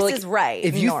 no, this Well, like, is right.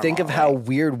 If you think of how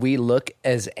weird we look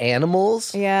as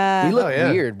animals, we look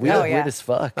weird. We look weird as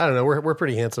fuck. I don't know. We're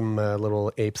pretty handsome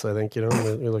little apes. I think we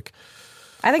look.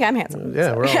 I think I'm handsome.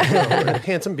 Yeah, we're all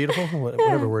handsome, beautiful,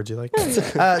 whatever words you like.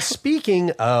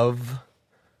 Speaking of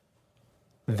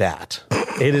that,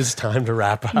 it is time to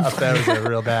wrap up. That was a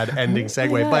real bad ending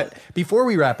segue. But before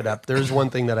we wrap it up, there's one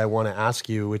thing that I want to ask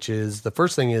you, which is the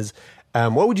first thing is,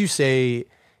 what would you say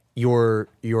your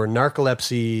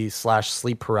narcolepsy /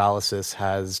 sleep paralysis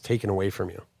has taken away from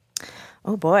you?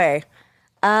 Oh boy.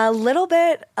 A little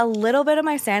bit of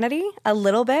my sanity, a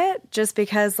little bit, just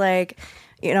because like,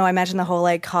 you know, I mentioned the whole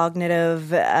like cognitive,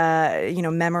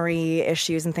 memory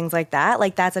issues and things like that.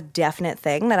 Like that's a definite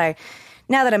thing that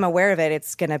now that I'm aware of it,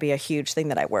 it's going to be a huge thing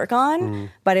that I work on,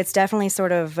 but it's definitely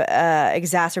sort of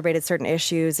exacerbated certain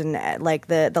issues, and like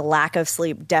the lack of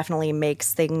sleep definitely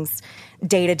makes things,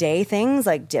 day-to-day things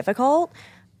like difficult.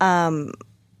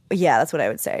 Yeah, that's what I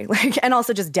would say. Like, and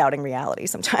also just doubting reality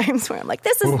sometimes, where I'm like,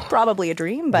 this is probably a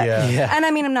dream, but and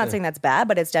I mean, I'm not saying that's bad,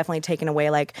 but it's definitely taken away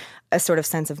like a sort of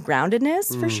sense of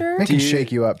groundedness for sure. It can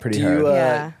shake you up pretty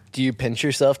hard. Do you pinch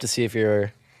yourself to see if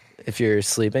you're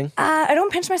sleeping? I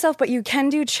don't pinch myself, but you can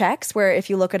do checks where if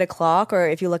you look at a clock or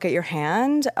if you look at your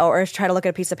hand or try to look at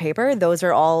a piece of paper, those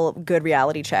are all good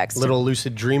reality checks. Little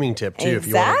lucid dreaming tip too, if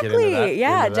you want to get Exactly. into that.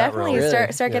 Yeah, into that definitely.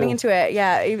 realm. Start getting into it.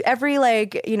 Yeah. Every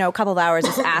couple of hours,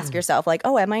 just ask yourself like,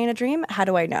 oh, am I in a dream? How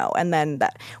do I know? And then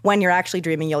when you're actually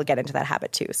dreaming, you'll get into that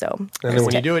habit too. So and then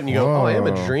when you do it and you go, oh, I am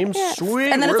in a dream. Yeah.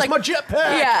 Sweet. And then Where's it's my like,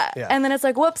 jetpack? Yeah. And then it's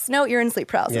like, whoops, no, you're in sleep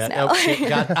paralysis now. Oh, shit.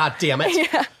 God damn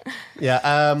it.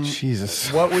 Yeah.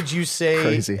 Jesus. What would you say?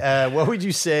 Crazy. What would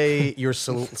you say your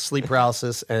sleep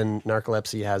paralysis and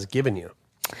narcolepsy has given you?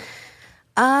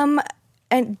 A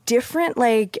different,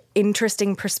 like,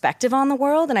 interesting perspective on the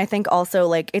world. And I think also,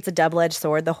 like, it's a double-edged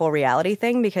sword, the whole reality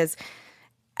thing, because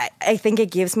I think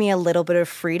it gives me a little bit of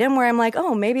freedom where I'm like,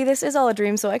 oh, maybe this is all a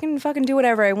dream, so I can fucking do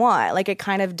whatever I want. Like, it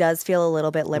kind of does feel a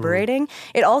little bit liberating.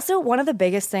 It also, one of the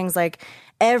biggest things, like,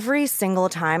 every single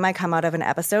time I come out of an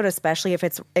episode, especially if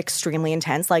it's extremely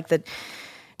intense, like the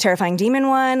terrifying demon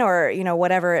one or, you know,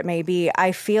 whatever it may be,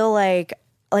 I feel like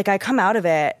I come out of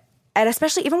it, and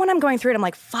especially even when I'm going through it, I'm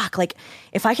like, fuck, like,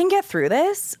 if I can get through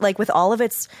this, like, with all of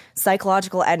its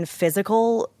psychological and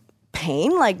physical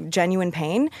pain, like, genuine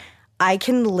pain, I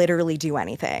can literally do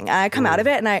anything. I come out of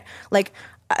it and I, like,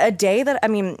 a day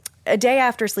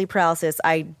after sleep paralysis,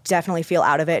 I definitely feel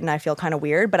out of it and I feel kind of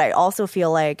weird, but I also feel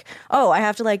like, oh, I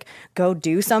have to like go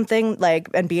do something like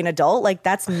and be an adult. Like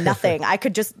that's nothing. I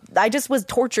just was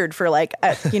tortured for like,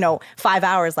 5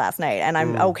 hours last night and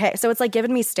I'm okay. So it's like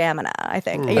giving me stamina, I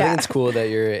think. I think it's cool that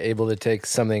you're able to take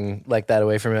something like that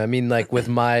away from it. I mean, like with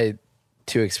my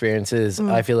two experiences,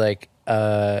 I feel like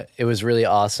it was really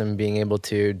awesome being able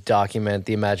to document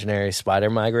the imaginary spider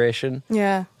migration.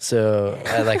 Yeah. So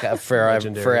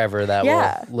forever that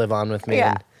will live on with me.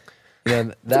 Yeah.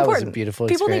 And, that was a beautiful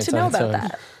People need experience. to know about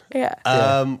that.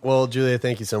 Yeah. Well, Julia,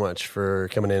 thank you so much for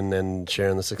coming in and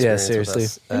sharing this experience seriously.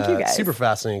 with us. Thank you guys. Super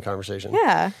fascinating conversation.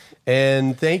 Yeah.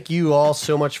 And thank you all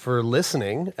so much for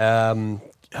listening.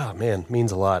 Oh, man,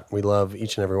 means a lot. We love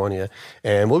each and every one of you.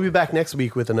 And we'll be back next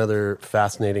week with another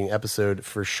fascinating episode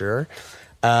for sure.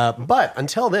 But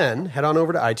until then, head on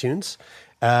over to iTunes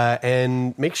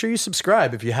and make sure you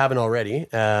subscribe if you haven't already.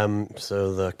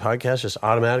 So the podcast just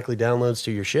automatically downloads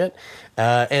to your shit.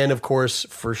 And of course,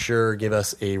 for sure, give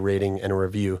us a rating and a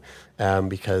review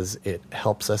because it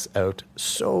helps us out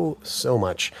so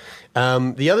much.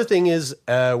 The other thing is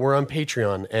we're on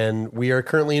Patreon and we are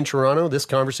currently in Toronto. This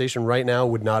conversation right now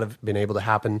would not have been able to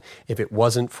happen if it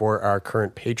wasn't for our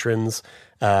current patrons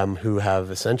who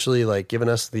have essentially like given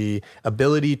us the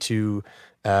ability to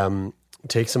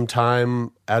take some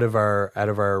time out of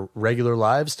our regular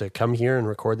lives to come here and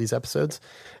record these episodes.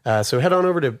 So head on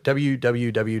over to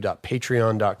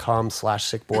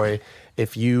www.patreon.com/sickboy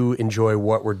if you enjoy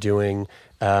what we're doing.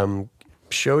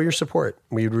 Show your support.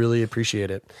 We'd really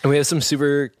appreciate it. And we have some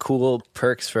super cool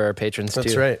perks for our patrons too.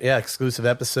 That's right. Yeah, exclusive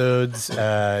episodes,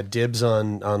 dibs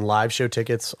on live show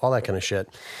tickets, all that kind of shit.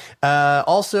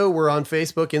 Also, we're on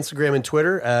Facebook, Instagram, and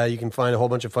Twitter. You can find a whole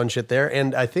bunch of fun shit there.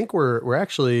 And I think we're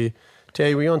actually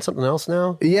Tay, were you on something else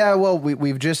now? Yeah, well,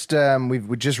 we just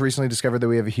recently discovered that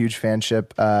we have a huge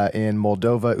fanship in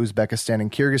Moldova, Uzbekistan,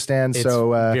 and Kyrgyzstan. It's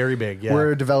so very big. Yeah,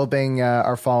 we're developing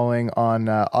our following on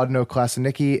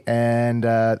Odnoklasniki, and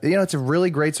it's a really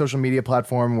great social media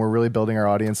platform. We're really building our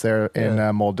audience there in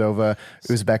Moldova,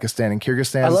 Uzbekistan, and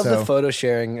Kyrgyzstan. I love the photo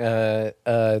sharing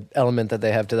element that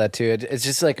they have to that too. It's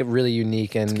just like really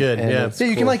unique and it's good. And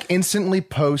you can like instantly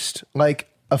post like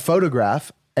a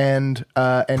photograph and put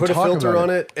a talk filter about on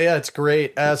it. Yeah, it's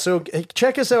great. So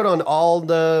check us out on all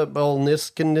the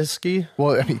Bolniskiniski.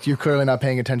 Well, I mean, you're clearly not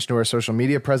paying attention to our social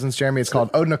media presence, Jeremy. It's called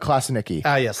Odnoklasniki.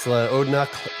 Yes,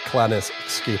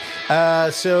 Odnoklasniki.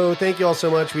 So thank you all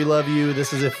so much. We love you.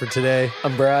 This is it for today.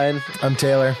 I'm Brian. I'm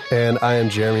Taylor. And I am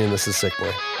Jeremy, and this is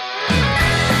Sickboy.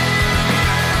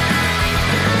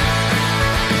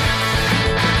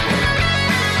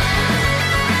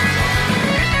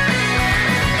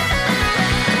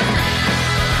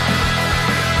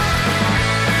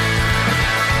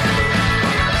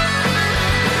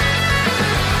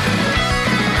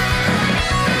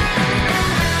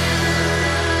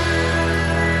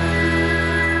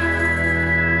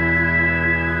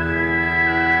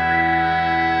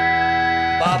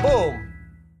 Ba-boom!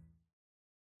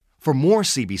 For more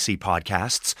CBC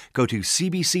podcasts, go to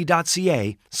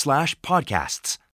cbc.ca/podcasts.